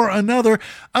form or another.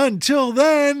 Until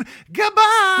then,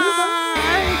 goodbye.